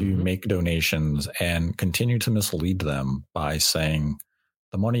 to make donations and continue to mislead them by saying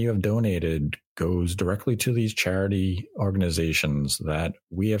the money you have donated goes directly to these charity organizations that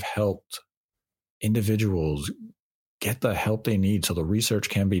we have helped individuals get the help they need so the research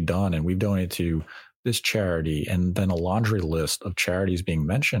can be done, and we've donated to this charity, and then a laundry list of charities being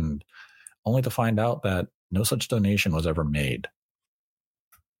mentioned, only to find out that no such donation was ever made.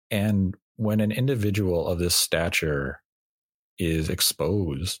 And when an individual of this stature is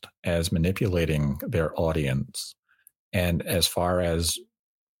exposed as manipulating their audience, and as far as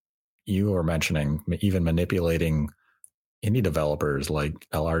you were mentioning, even manipulating indie developers like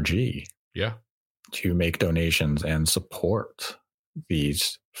LRG, to make donations and support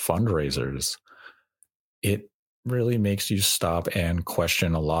these fundraisers, it really makes you stop and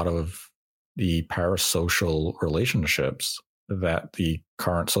question a lot of the parasocial relationships that the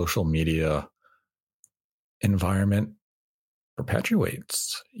current social media environment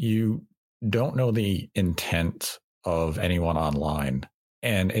perpetuates. You don't know the intent of anyone online.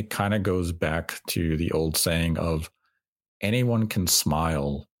 And it kind of goes back to the old saying of anyone can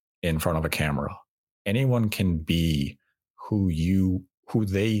smile in front of a camera. Anyone can be who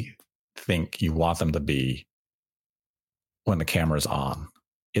they think you want them to be when the camera's on.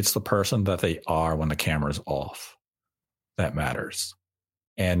 It's the person that they are when the camera's off that matters.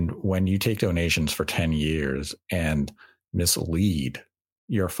 And when you take donations for 10 years and mislead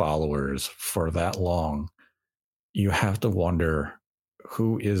your followers for that long, you have to wonder,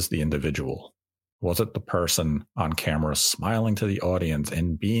 who is the individual? Was it the person on camera smiling to the audience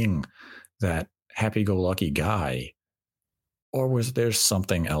and being that happy-go-lucky guy? Or was there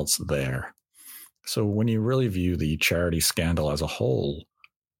something else there? So when you really view the charity scandal as a whole,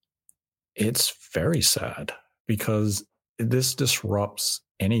 it's very sad because this disrupts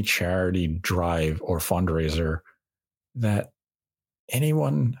any charity drive or fundraiser that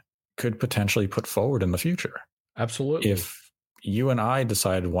anyone could potentially put forward in the future. Absolutely. If you and I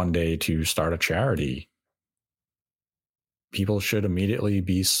decided one day to start a charity, people should immediately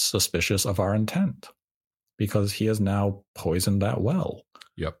be suspicious of our intent because he has now poisoned that well.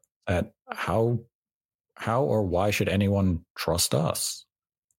 Yep. That how or why should anyone trust us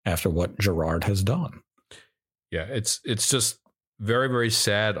after what Gerard has done? Yeah, it's just very, very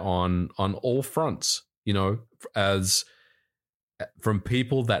sad on all fronts, you know, as from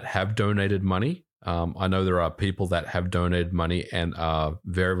people that have donated money. I know there are people that have donated money and are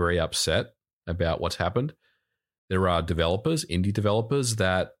very, very upset about what's happened. There are developers, indie developers,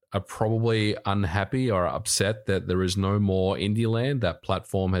 that are probably unhappy or upset that there is no more Indie Land. That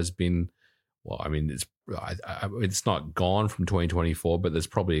platform has been well, I mean, it's not gone from 2024, but there's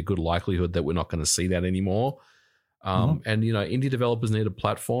probably a good likelihood that we're not going to see that anymore. And, indie developers need a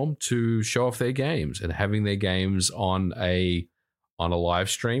platform to show off their games, and having their games on a live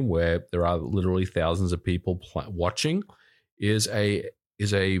stream where there are literally thousands of people watching is a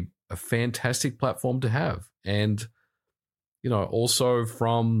fantastic platform to have. And, also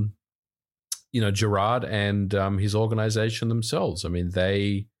from, Gerard and his organization themselves. I mean,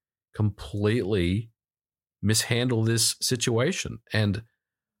 they completely mishandle this situation. And,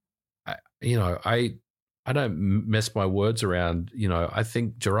 I don't mess my words around. I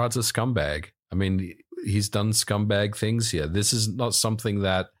think Gerard's a scumbag. I mean, he's done scumbag things here. This is not something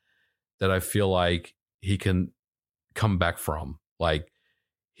that I feel like he can come back from. Like,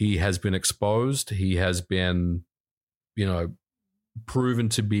 he has been exposed. He has been, proven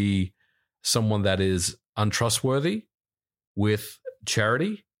to be someone that is untrustworthy with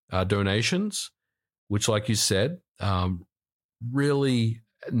charity donations, which, like you said, really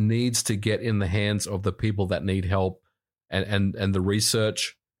needs to get in the hands of the people that need help and the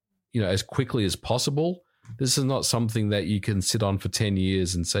research, as quickly as possible. This is not something that you can sit on for 10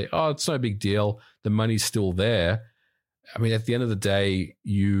 years and say, oh, it's no big deal. The money's still there. I mean, at the end of the day,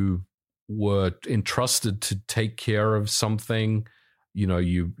 you were entrusted to take care of something.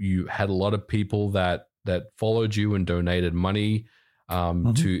 You had a lot of people that followed you and donated money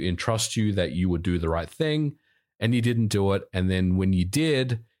to entrust you that you would do the right thing. And you didn't do it. And then when you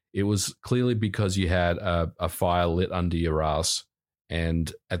did, it was clearly because you had a fire lit under your ass.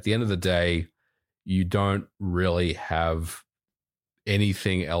 And at the end of the day, you don't really have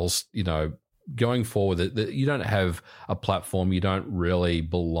anything else, going forward. You don't have a platform. You don't really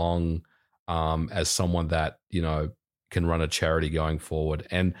belong as someone that, can run a charity going forward.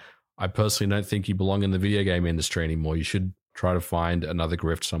 And I personally don't think you belong in the video game industry anymore. You should try to find another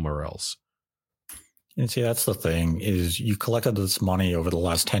grift somewhere else. And see, that's the thing, is you collected this money over the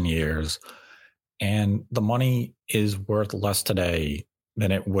last 10 years, and the money is worth less today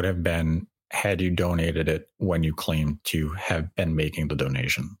than it would have been had you donated it when you claimed to have been making the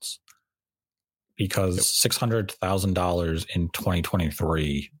donations. Because $600,000 in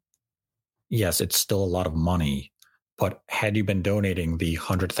 2023, yes, it's still a lot of money, but had you been donating the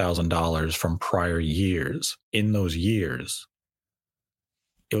 $100,000 from prior years, in those years,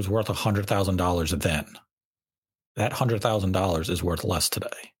 it was worth $100,000 then. That $100,000 is worth less today.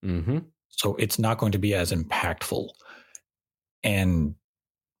 Mm-hmm. So it's not going to be as impactful. And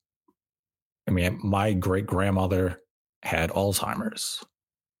I mean, my great grandmother had Alzheimer's.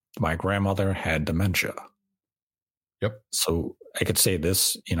 My grandmother had dementia. Yep. So I could say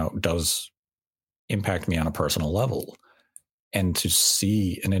this, does impact me on a personal level. And to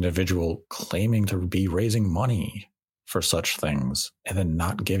see an individual claiming to be raising money for such things and then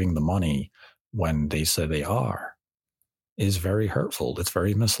not giving the money when they say they are is very hurtful. It's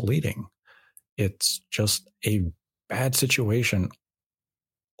very misleading. It's just a bad situation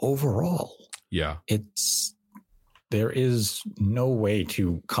overall. Yeah. There is no way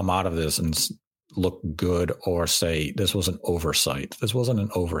to come out of this and look good or say this was an oversight. This wasn't an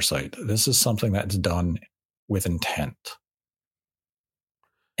oversight. This is something that's done with intent.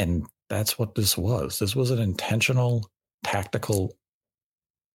 And that's what this was. This was an intentional, tactical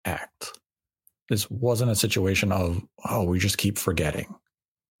act. This wasn't a situation of, we just keep forgetting.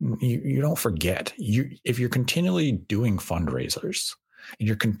 You don't forget. If you're continually doing fundraisers and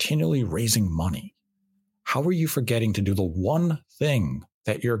you're continually raising money, how are you forgetting to do the one thing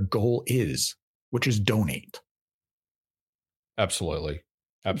that your goal is, which is donate? Absolutely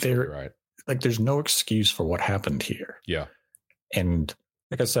right. Like, there's no excuse for what happened here. Yeah. And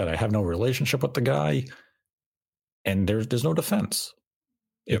like I said, I have no relationship with the guy, and there's no defense.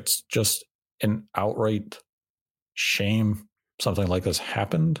 Yep. It's just an outright shame something like this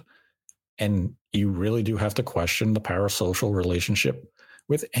happened. And you really do have to question the parasocial relationship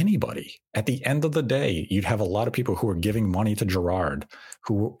with anybody. At the end of the day, you'd have a lot of people who are giving money to Gerard,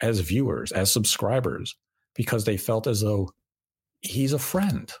 who, as viewers, as subscribers, because they felt as though he's a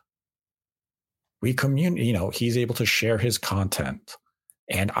friend. We he's able to share his content,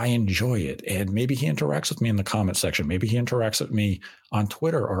 and I enjoy it. And maybe he interacts with me in the comment section. Maybe he interacts with me on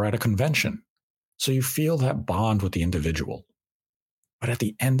Twitter or at a convention. So you feel that bond with the individual. But at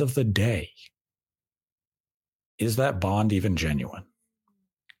the end of the day, is that bond even genuine?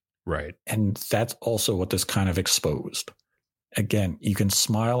 Right. And that's also what this kind of exposed. Again, you can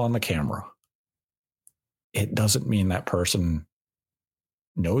smile on the camera. It doesn't mean that person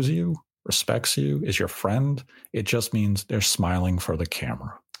knows you, respects you, is your friend. It just means they're smiling for the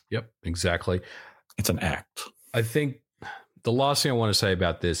camera. Yep, exactly. It's an act. I think the last thing I want to say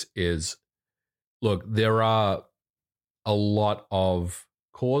about this is look, there are a lot of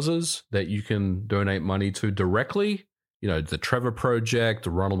causes that you can donate money to directly. You know, the Trevor Project,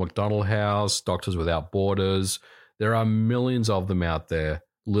 the Ronald McDonald House, Doctors Without Borders. There are millions of them out there.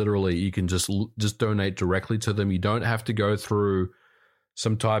 Literally, you can just donate directly to them. You don't have to go through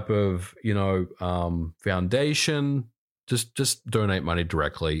some type of, foundation. Just donate money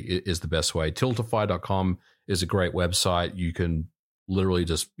directly is the best way. Tiltify.com is a great website. You can literally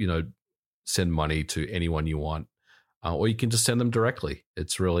just, send money to anyone you want, or you can just send them directly.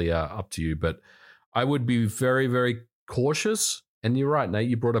 It's really up to you. But I would be very, very cautious. And you're right, Nate,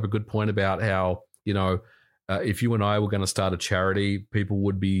 you brought up a good point about how, if you and I were going to start a charity, people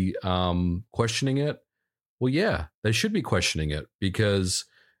would be questioning it. Well, yeah, they should be questioning it because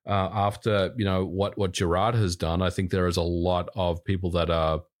after, what Gerard has done, I think there is a lot of people that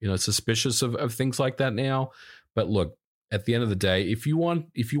are, suspicious of things like that now. But look, at the end of the day, if you want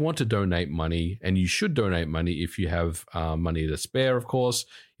to donate money, and you should donate money if you have money to spare, of course,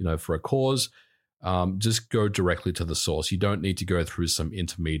 for a cause, just go directly to the source. You don't need to go through some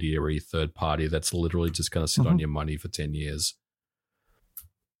intermediary third party that's literally just going to sit on your money for 10 years.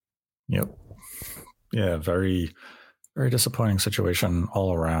 Yep. Yeah, very, very disappointing situation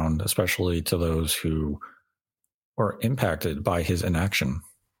all around, especially to those who were impacted by his inaction.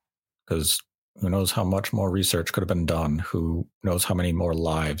 Because who knows how much more research could have been done? Who knows how many more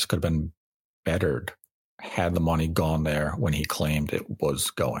lives could have been bettered had the money gone there when he claimed it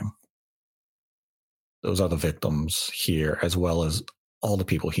was going? Those are the victims here, as well as all the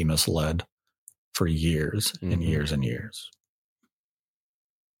people he misled for years and years and years.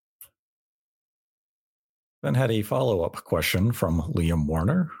 Then had a follow-up question from Liam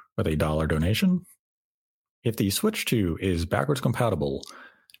Warner with a $1 donation. If the Switch 2 is backwards compatible,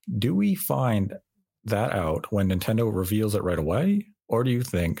 do we find that out when Nintendo reveals it right away? Or do you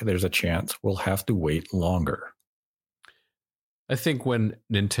think there's a chance we'll have to wait longer? I think when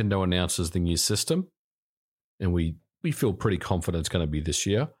Nintendo announces the new system, and we feel pretty confident it's going to be this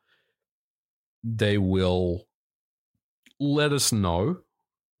year, they will let us know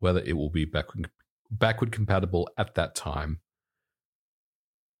whether it will be backward compatible at that time.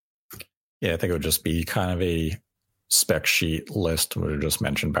 Yeah, I think it would just be kind of a spec sheet list where it just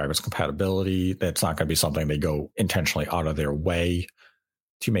mentioned backwards compatibility. That's not going to be something they go intentionally out of their way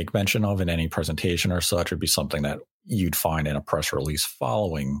to make mention of in any presentation or such. It'd be something that you'd find in a press release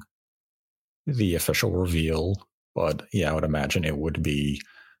following the official reveal. But yeah, I would imagine it would be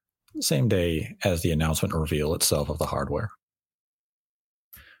the same day as the announcement reveal itself of the hardware.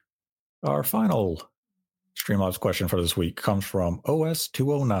 Our final Streamlabs question for this week comes from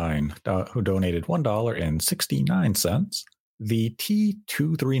OS209, who donated $1.69. The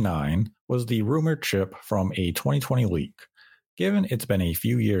T239 was the rumored chip from a 2020 leak. Given it's been a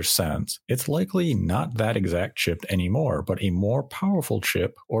few years since, it's likely not that exact chip anymore, but a more powerful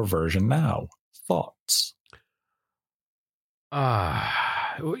chip or version now. Thoughts?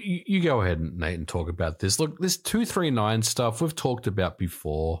 You go ahead, Nate, and talk about this. Look, this 239 stuff we've talked about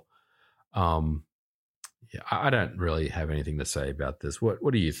before. Yeah, I don't really have anything to say about this. What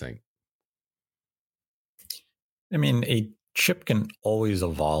do you think? I mean, a chip can always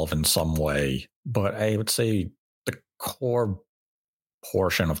evolve in some way, but I would say the core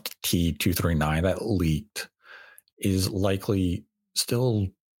portion of T239 that leaked is likely still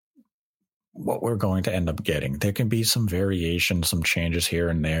what we're going to end up getting. There can be some variation, some changes here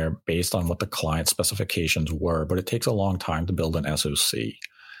and there based on what the client specifications were, but it takes a long time to build an SoC.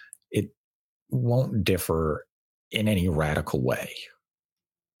 It won't differ in any radical way.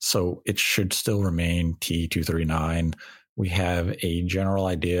 So it should still remain T239. We have a general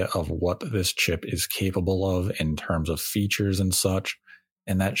idea of what this chip is capable of in terms of features and such,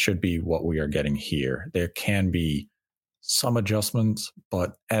 and that should be what we are getting here. There can be some adjustments,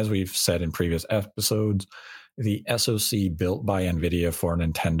 but as we've said in previous episodes, the SoC built by NVIDIA for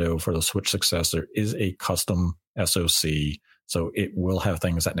Nintendo for the Switch successor is a custom SoC, so it will have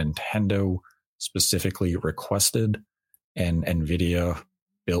things that Nintendo specifically requested and NVIDIA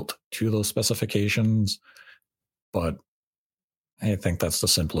built to those specifications. But I think that's the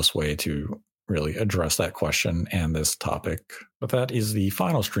simplest way to really address that question and this topic. But that is the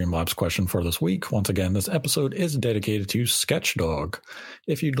final Streamlabs question for this week. Once again, this episode is dedicated to Sketchdog.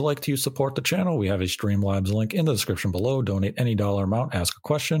 If you'd like to support the channel, we have a Streamlabs link in the description below. Donate any dollar amount, ask a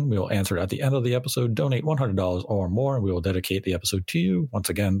question. We will answer it at the end of the episode. Donate $100 or more, and we will dedicate the episode to you. Once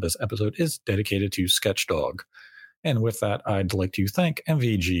again, this episode is dedicated to Sketchdog. And with that, I'd like to thank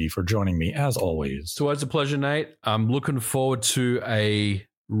MVG for joining me as always. So it's a pleasure, Nate. I'm looking forward to a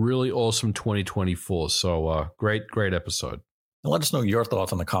really awesome 2024. So great episode. And let us know your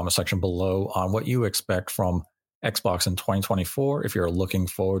thoughts in the comment section below on what you expect from Xbox in 2024. If you're looking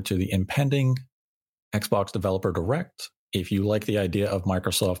forward to the impending Xbox Developer Direct, if you like the idea of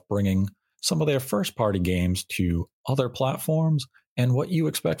Microsoft bringing some of their first-party games to other platforms, and what you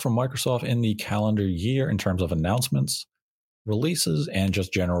expect from Microsoft in the calendar year in terms of announcements, releases, and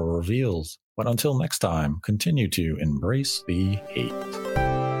just general reveals. But until next time, continue to embrace the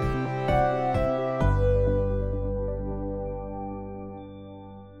hate.